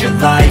can change your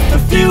life. A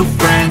few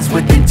friends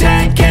with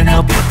intent can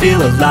help you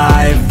feel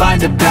alive.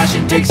 Find a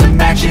passion, take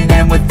some action,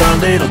 and with a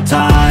little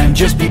time,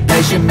 just be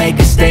patient, make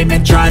a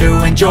statement, try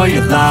to enjoy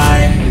your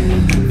life.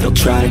 They'll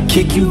try to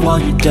kick you while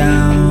you're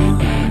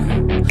down.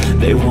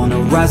 They wanna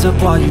rise up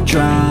while you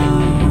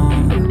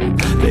drown.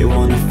 They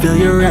wanna fill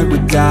your head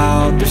with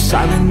doubt. They're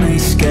silently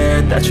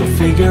scared that you'll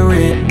figure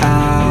it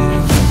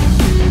out.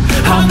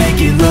 I'll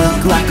make it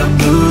look like I'm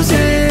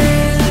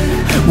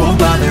losing, won't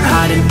bother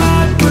hiding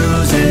my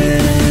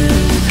bruises.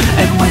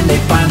 And when they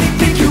finally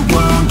think you're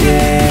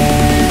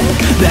wounded,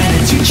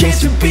 then it's your chance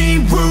to be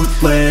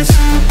ruthless.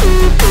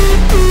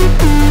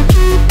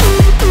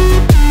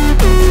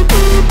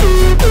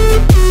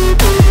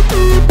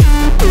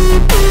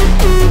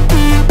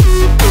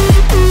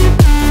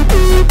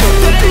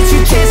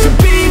 Chance to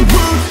be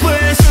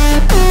ruthless.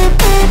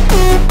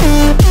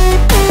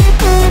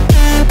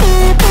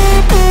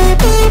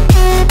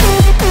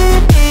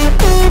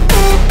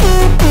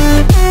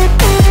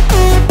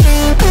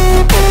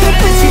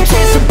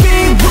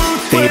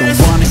 They don't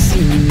wanna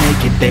see me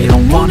naked, they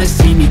don't wanna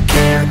see me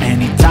care.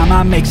 Anytime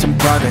I make some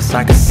progress,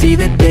 I can see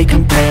that they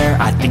compare.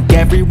 I think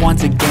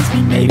everyone's against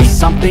me, maybe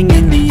something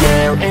in the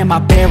air. Am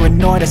I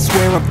paranoid? I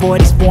swear a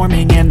void is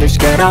forming and they're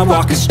scared I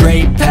walk a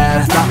straight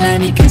path. Not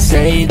many can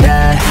say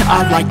that.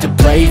 I like to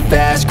play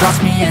fast,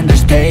 cross me and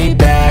there's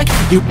payback.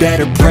 You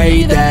better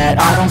pray that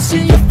I don't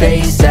see your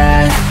face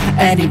at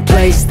any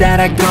place that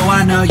I go.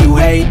 I know you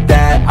hate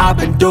that. I've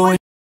been doing.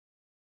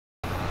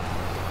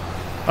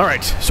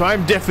 Alright, so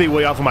I'm definitely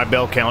way off of my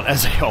bale count,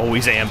 as I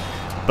always am.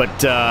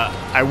 But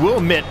I will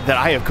admit that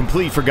I have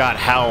completely forgot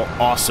how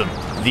awesome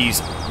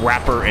these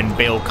wrapper and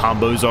bale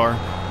combos are.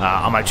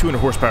 On my 200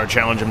 horsepower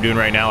challenge I'm doing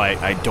right now,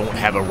 I don't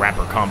have a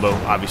wrapper combo,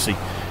 obviously,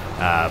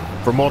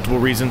 for multiple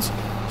reasons.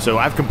 So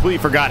I've completely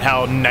forgot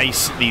how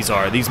nice these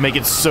are. These make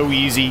it so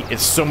easy,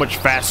 it's so much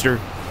faster,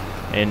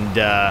 and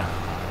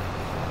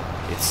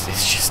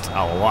it's just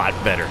a lot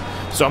better.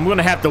 So I'm going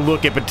to have to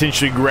look at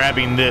potentially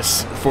grabbing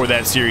this for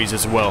that series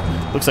as well.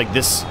 Looks like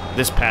this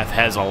path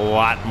has a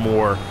lot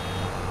more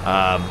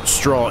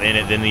straw in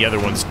it than the other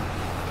ones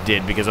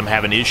did, because I'm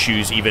having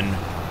issues even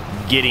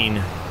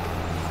getting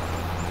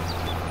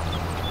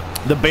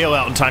the bale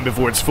out in time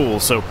before it's full.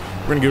 So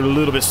we're going to go a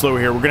little bit slower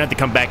here. We're going to have to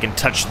come back and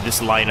touch this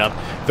lineup.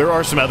 There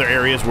are some other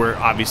areas where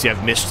obviously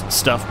I've missed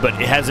stuff, but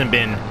it hasn't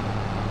been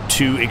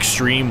too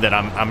extreme that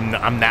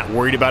I'm not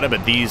worried about it.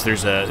 But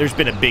there's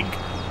been a big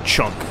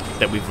chunk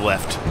that we've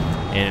left,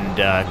 and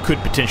could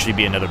potentially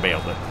be another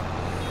bale, but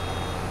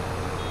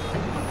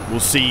we'll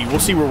see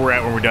where we're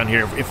at when we're done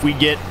here. If we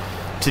get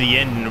to the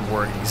end and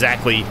we're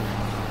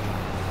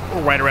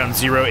right around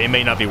zero, it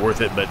may not be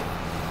worth it, but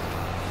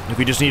if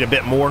we just need a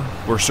bit more,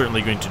 we're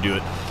certainly going to do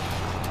it.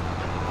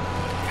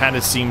 Kind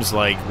of seems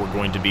like we're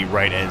going to be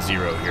right at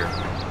zero here.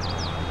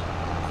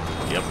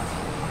 Yep.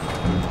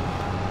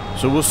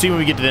 So we'll see when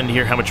we get to the end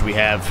here how much we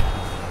have.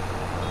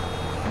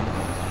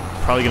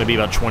 Probably going to be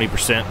about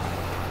 20%,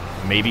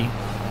 maybe.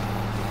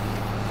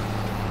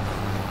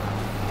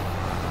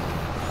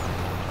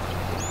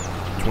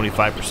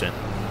 %.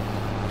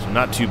 So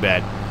not too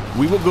bad.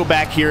 We will go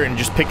back here and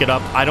just pick it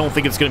up. I don't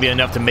think it's going to be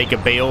enough to make a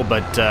bale,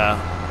 but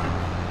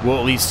we'll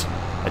at least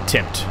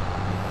attempt.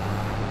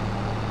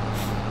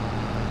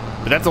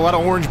 But that's a lot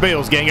of orange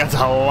bales, gang. That's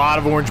a lot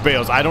of orange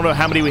bales. I don't know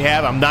how many we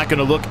have. I'm not going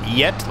to look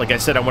yet. Like I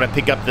said, I want to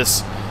pick up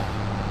these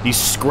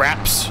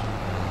scraps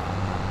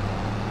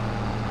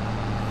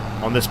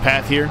on this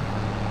path here.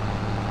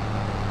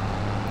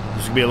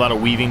 There's going to be a lot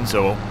of weaving,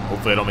 so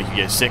hopefully I don't make you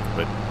guys sick,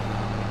 but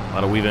a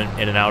lot of weaving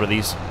in and out of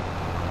these.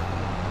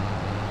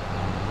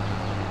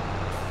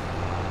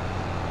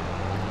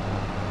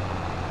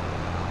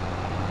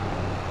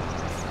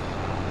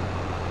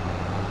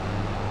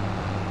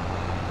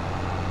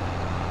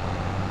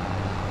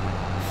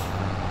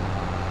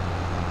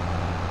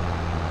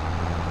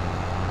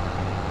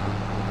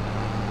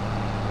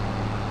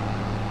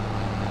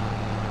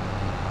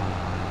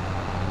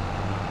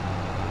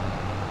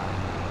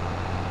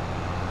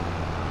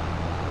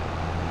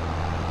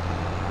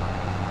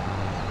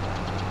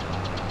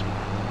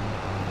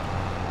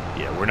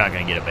 We're not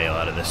going to get a bale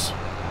out of this.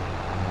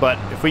 But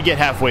if we get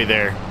halfway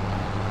there,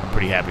 I'm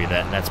pretty happy with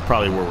that. And that's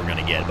probably where we're going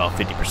to get, about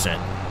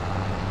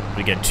 50%.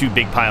 We get two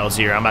big piles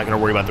here. I'm not going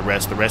to worry about the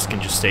rest. The rest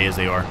can just stay as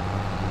they are.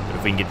 But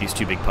if we can get these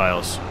two big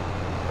piles,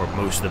 or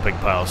most of the big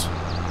piles,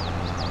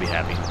 I'll be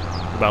happy.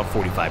 About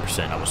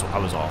 45%. I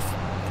was off.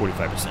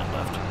 45%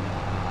 left.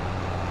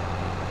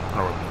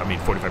 Or, I mean,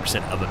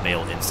 45% of the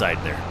bale inside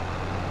there.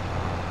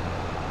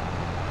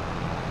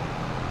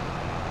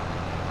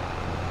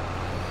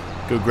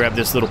 Go grab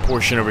this little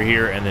portion over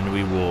here, and then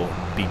we will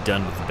be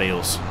done with the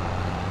bales.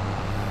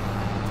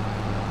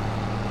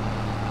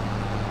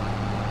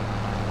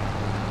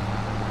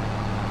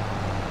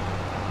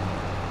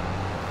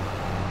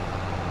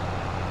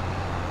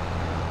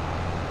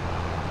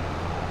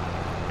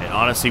 And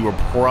honestly, we're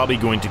probably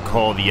going to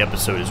call the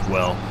episode as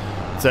well.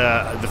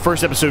 The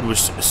first episode was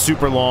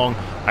super long.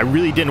 I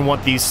really didn't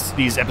want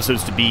these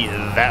episodes to be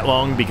that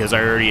long because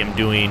I already am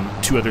doing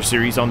 2 other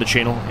series on the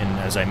channel, and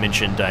as I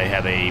mentioned, I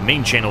have a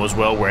main channel as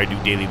well where I do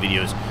daily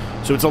videos.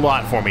 So it's a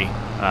lot for me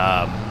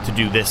to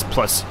do this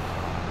plus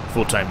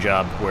full-time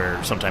job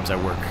where sometimes I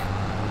work,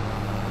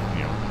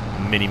 you know,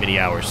 many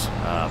hours.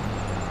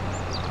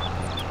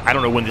 I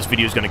don't know when this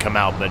video is going to come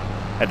out, but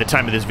at the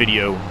time of this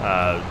video,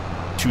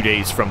 2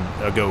 days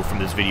ago from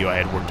this video, I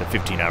had worked a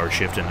 15-hour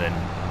shift, and then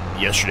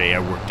yesterday I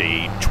worked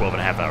a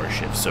 12.5-hour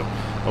shift, so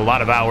a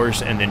lot of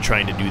hours, and then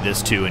trying to do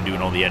this too and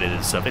doing all the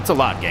edited stuff. It's a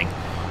lot, gang.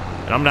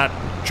 And I'm not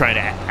trying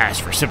to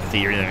ask for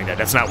sympathy or anything like that.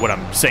 That's not what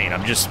I'm saying.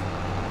 I'm just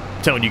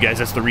telling you guys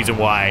that's the reason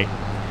why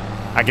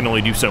I can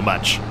only do so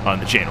much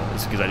on the channel,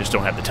 is because I just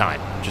don't have the time.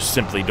 Just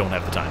simply don't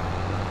have the time.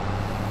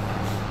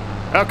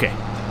 Okay.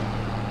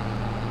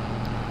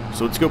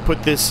 So let's go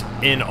put this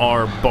in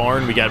our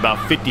barn. We got about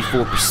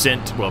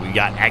 54%. Well, we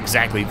got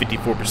exactly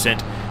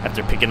 54%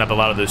 after picking up a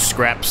lot of those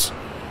scraps.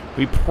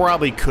 We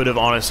probably could have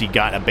honestly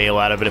got a bale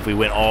out of it if we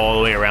went all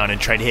the way around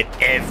and tried to hit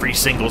every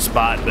single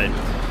spot, but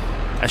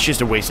that's just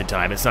a waste of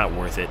time. It's not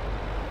worth it.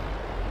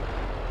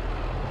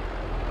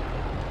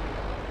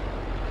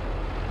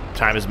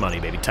 Time is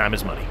money, baby. Time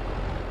is money.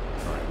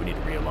 Alright, we need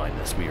to realign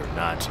this. We are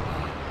not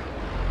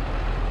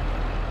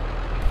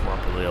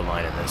properly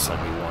aligning this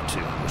like we want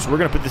to. So we're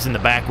going to put this in the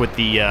back with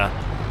the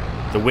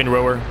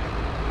windrower.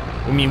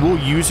 I mean, we'll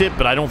use it,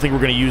 but I don't think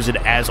we're going to use it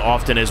as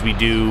often as we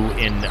do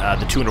in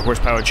the 200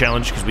 horsepower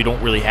challenge because we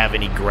don't really have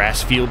any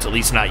grass fields, at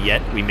least not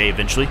yet. We may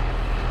eventually.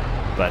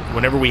 But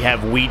whenever we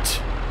have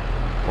wheat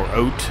or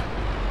oat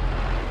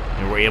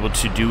and we're able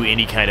to do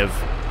any kind of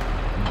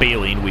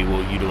baling, we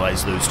will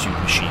utilize those 2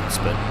 machines.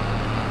 But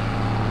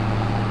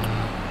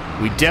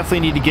we definitely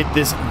need to get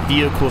this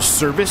vehicle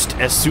serviced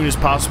as soon as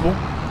possible.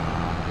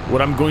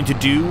 What I'm going to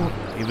do,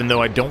 even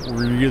though I don't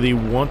really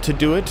want to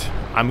do it,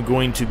 I'm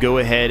going to go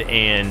ahead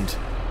and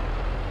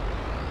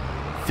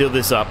fill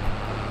this up,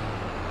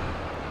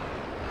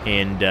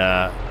 and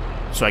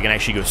so I can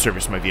actually go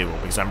service my vehicle,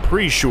 because I'm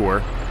pretty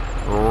sure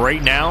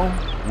right now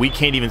we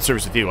can't even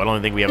service the vehicle. I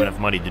don't think we have enough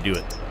money to do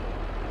it.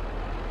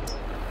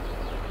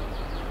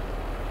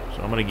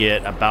 So I'm going to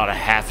get about a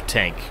half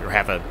tank, or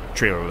half a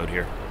trailer load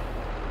here.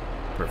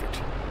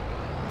 Perfect.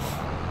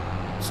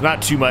 It's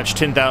not too much,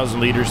 10,000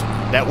 liters.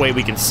 That way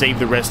we can save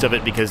the rest of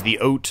it, because the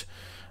oat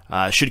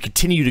should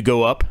continue to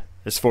go up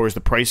as far as the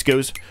price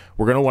goes.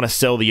 We're going to want to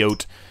sell the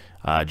oat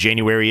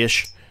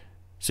January-ish.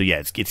 So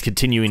yeah, it's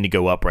continuing to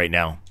go up right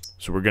now.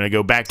 So we're going to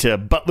go back to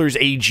Butler's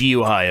AG,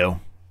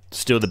 Ohio.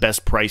 Still the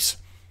best price.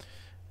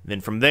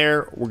 Then from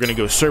there, we're going to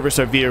go service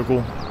our vehicle.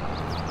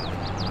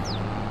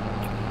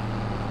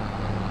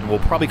 And we'll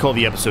probably call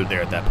the episode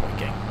there at that point,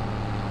 gang.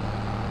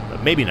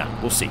 But maybe not.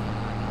 We'll see.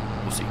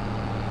 We'll see.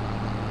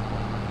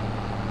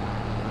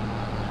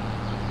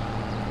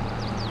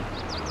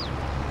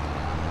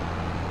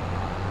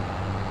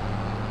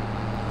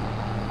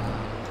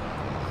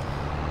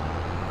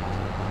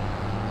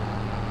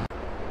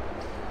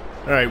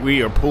 Alright,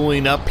 we are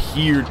pulling up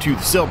here to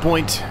the sell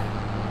point.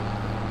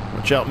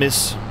 Watch out,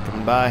 miss.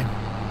 Coming by.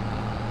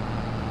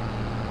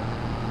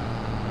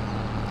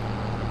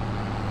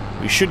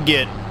 We should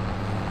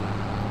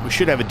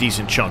have a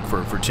decent chunk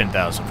for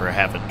 10,000 for a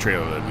half a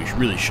trailer load. We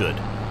really should.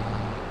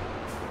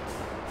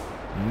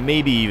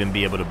 Maybe even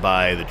be able to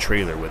buy the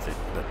trailer with it,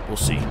 but we'll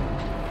see.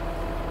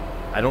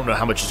 I don't know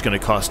how much it's going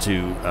to cost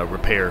to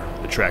repair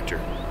the tractor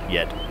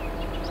yet,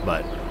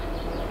 but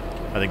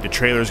I think the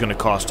trailer is going to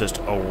cost us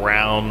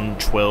around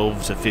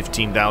 $12,000 to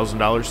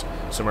 $15,000,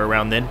 somewhere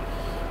around then.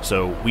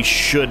 So we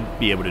should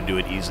be able to do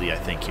it easily, I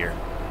think, here.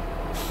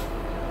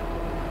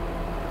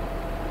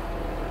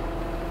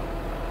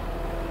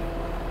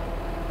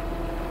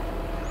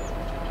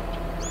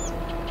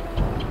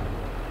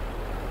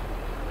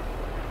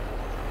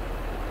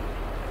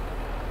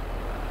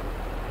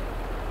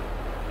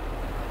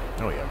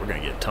 Oh yeah, we're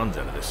going to get tons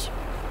out of this.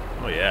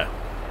 Oh yeah.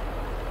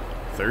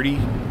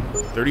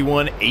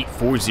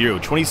 31,840,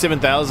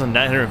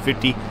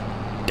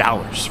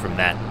 $27,950 from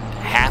that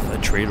half a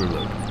trailer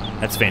load.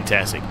 That's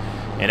fantastic.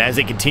 And as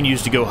it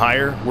continues to go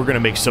higher, we're going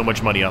to make so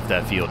much money off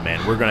that field,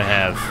 man. We're going to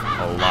have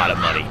a lot of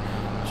money.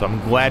 So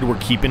I'm glad we're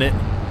keeping it.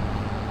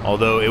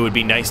 Although it would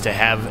be nice to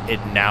have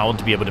it now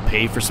to be able to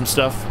pay for some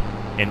stuff.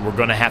 And we're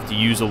going to have to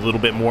use a little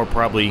bit more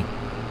probably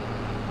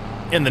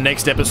in the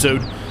next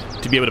episode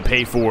to be able to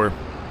pay for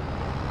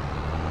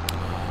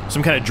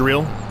some kind of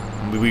drill.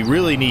 We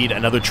really need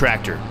another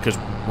tractor, because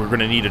we're going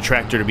to need a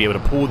tractor to be able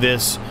to pull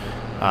this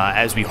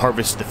as we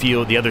harvest the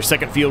field, the other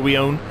second field we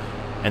own.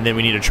 and then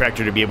we need a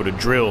tractor to be able to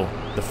drill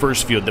the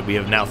first field that we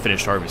have now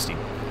finished harvesting.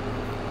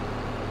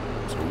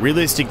 So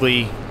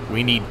realistically,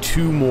 we need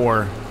 2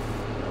 more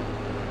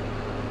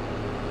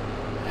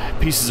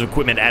pieces of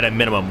equipment at a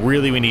minimum.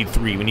 Really, we need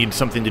 3. We need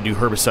something to do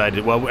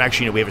herbicide. Well,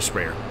 actually, no, we have a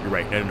sprayer. You're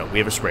right. No, we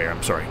have a sprayer.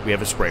 I'm sorry. We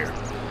have a sprayer.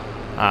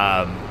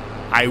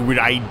 I would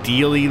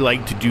ideally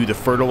like to do the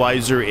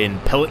fertilizer in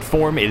pellet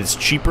form. It is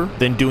cheaper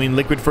than doing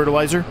liquid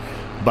fertilizer,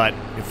 but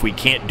if we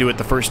can't do it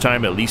the first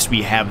time, at least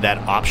we have that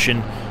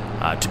option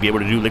to be able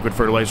to do liquid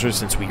fertilizer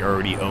since we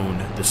already own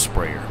the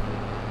sprayer.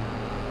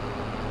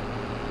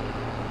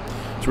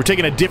 So we're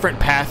taking a different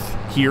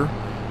path here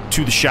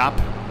to the shop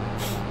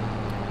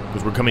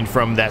because we're coming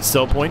from that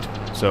sell point.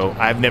 So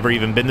I've never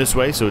even been this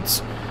way, so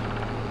it's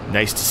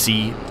nice to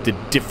see the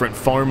different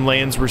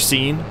farmlands we're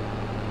seeing.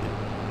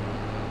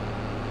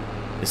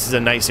 This is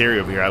a nice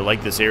area over here. I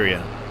like this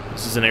area.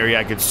 This is an area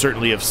I could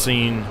certainly have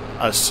seen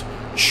us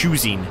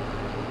choosing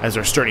as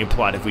our starting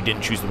plot if we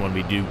didn't choose the one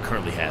we do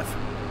currently have.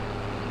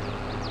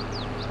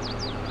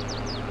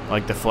 I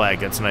like the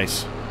flag. That's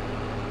nice.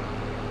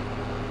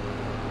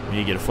 We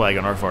need to get a flag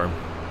on our farm.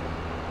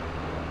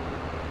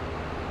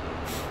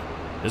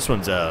 This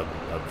one's a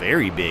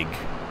very big...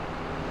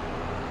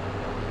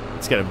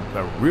 It's got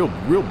a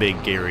real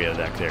big area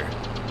back there.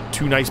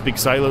 2 nice big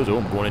silos. Oh,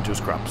 I'm going into his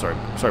crop. Sorry,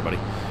 buddy.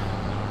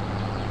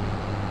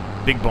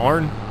 Big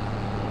barn.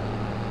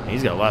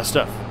 He's got a lot of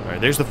stuff. All right,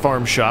 there's the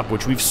farm shop,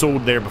 which we've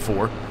sold there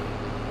before.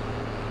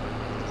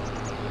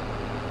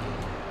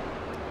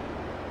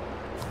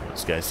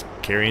 This guy's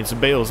carrying some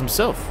bales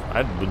himself.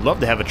 I would love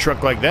to have a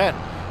truck like that.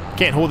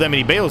 Can't hold that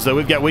many bales, though.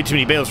 We've got way too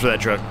many bales for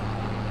that truck.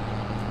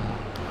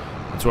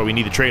 That's why we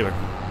need the trailer.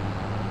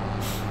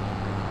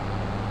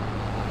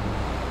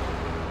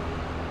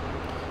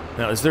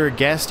 Now, is there a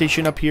gas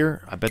station up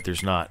here? I bet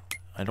there's not.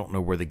 I don't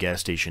know where the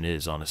gas station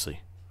is, honestly.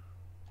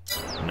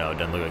 No, it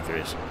doesn't look like there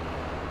is.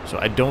 So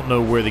I don't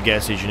know where the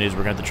gas station is.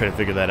 We're going to have to try to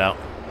figure that out.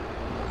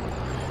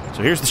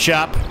 So here's the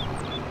shop.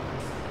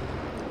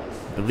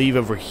 I believe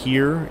over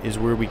here is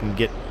where we can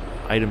get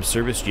items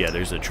serviced. Yeah,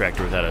 there's a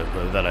tractor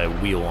without a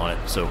wheel on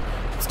it. So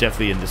it's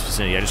definitely in this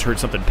vicinity. I just heard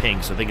something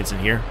ping, so I think it's in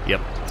here.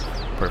 Yep.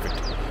 Perfect.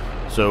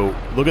 So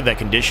look at that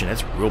condition.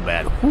 That's real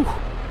bad. Whew.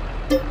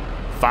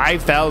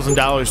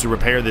 $5,000 to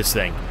repair this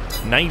thing.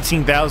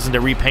 $19,000 to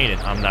repaint it.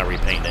 I'm not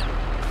repainting it.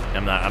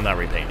 I'm not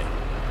repainting it.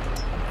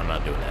 I'm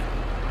not doing that.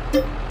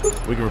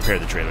 We can repair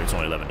the trailer. It's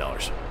only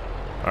 $11.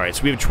 Alright,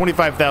 so we have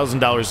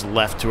 $25,000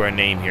 left to our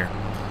name here.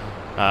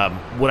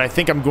 What I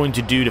think I'm going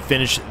to do to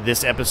finish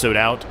this episode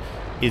out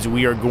is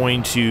we are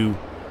going to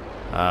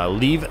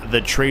leave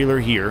the trailer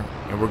here,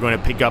 and we're going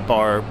to pick up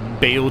our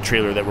bale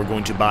trailer that we're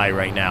going to buy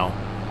right now.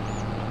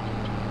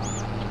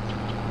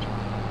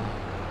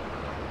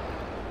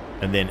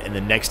 And then in the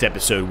next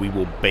episode, we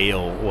will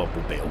we'll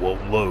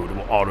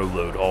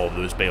auto-load all of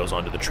those bales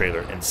onto the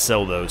trailer and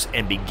sell those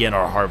and begin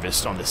our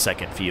harvest on the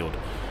second field.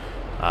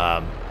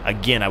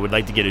 Again, I would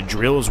like to get a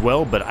drill as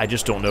well, but I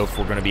just don't know if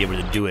we're going to be able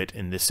to do it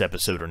in this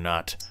episode or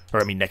not.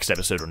 Or, I mean, next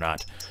episode or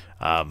not.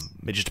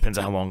 It just depends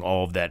on how long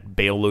all of that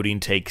bale loading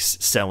takes,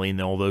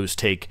 selling, all those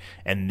take,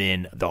 and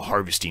then the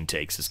harvesting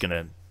takes. It's going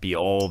to be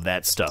all of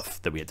that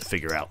stuff that we have to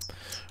figure out.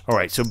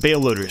 Alright, so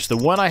bale loaders. The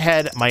one I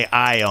had my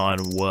eye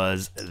on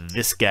was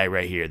this guy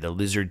right here, the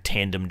Lizard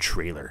Tandem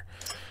Trailer.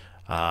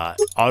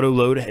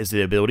 Autoload has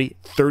the ability.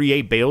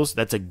 38 bales.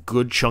 That's a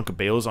good chunk of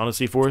bales,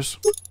 honestly, for us.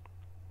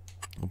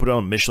 We'll put it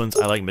on Michelin's.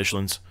 I like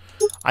Michelin's.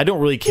 I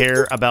don't really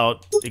care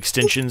about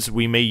extensions.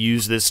 We may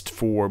use this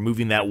for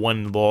moving that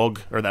one log,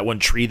 or that one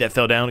tree that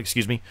fell down,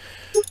 excuse me.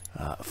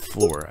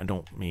 Floor. I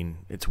don't mean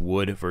it's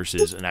wood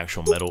versus an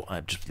actual metal. I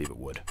just leave it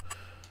wood.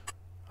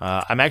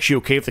 I'm actually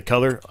okay with the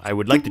color. I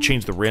would like to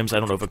change the rims. I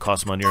don't know if it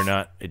costs money or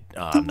not.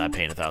 I'm not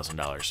paying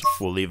 $1,000.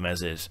 We'll leave them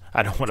as is.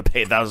 I don't want to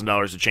pay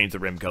 $1,000 to change the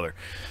rim color.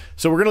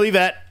 So we're going to leave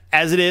that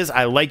as it is.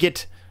 I like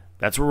it.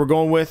 That's what we're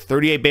going with.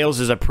 38 bales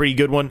is a pretty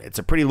good one. It's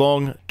a pretty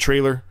long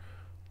trailer.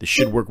 This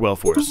should work well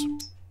for us.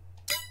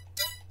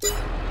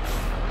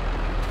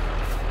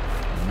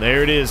 And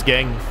there it is,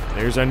 gang.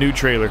 There's our new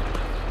trailer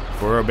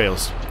for our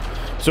bales.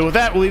 So with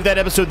that, we'll leave that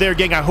episode there,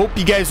 gang. I hope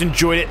you guys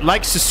enjoyed it.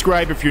 Like,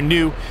 subscribe if you're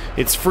new.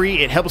 It's free.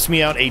 It helps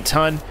me out a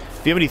ton.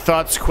 If you have any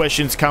thoughts,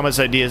 questions, comments,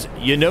 ideas,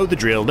 you know the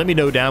drill. Let me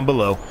know down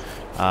below.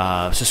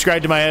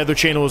 Subscribe to my other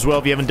channel as well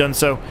if you haven't done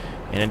so.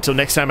 And until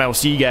next time, I will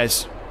see you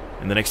guys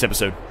in the next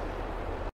episode.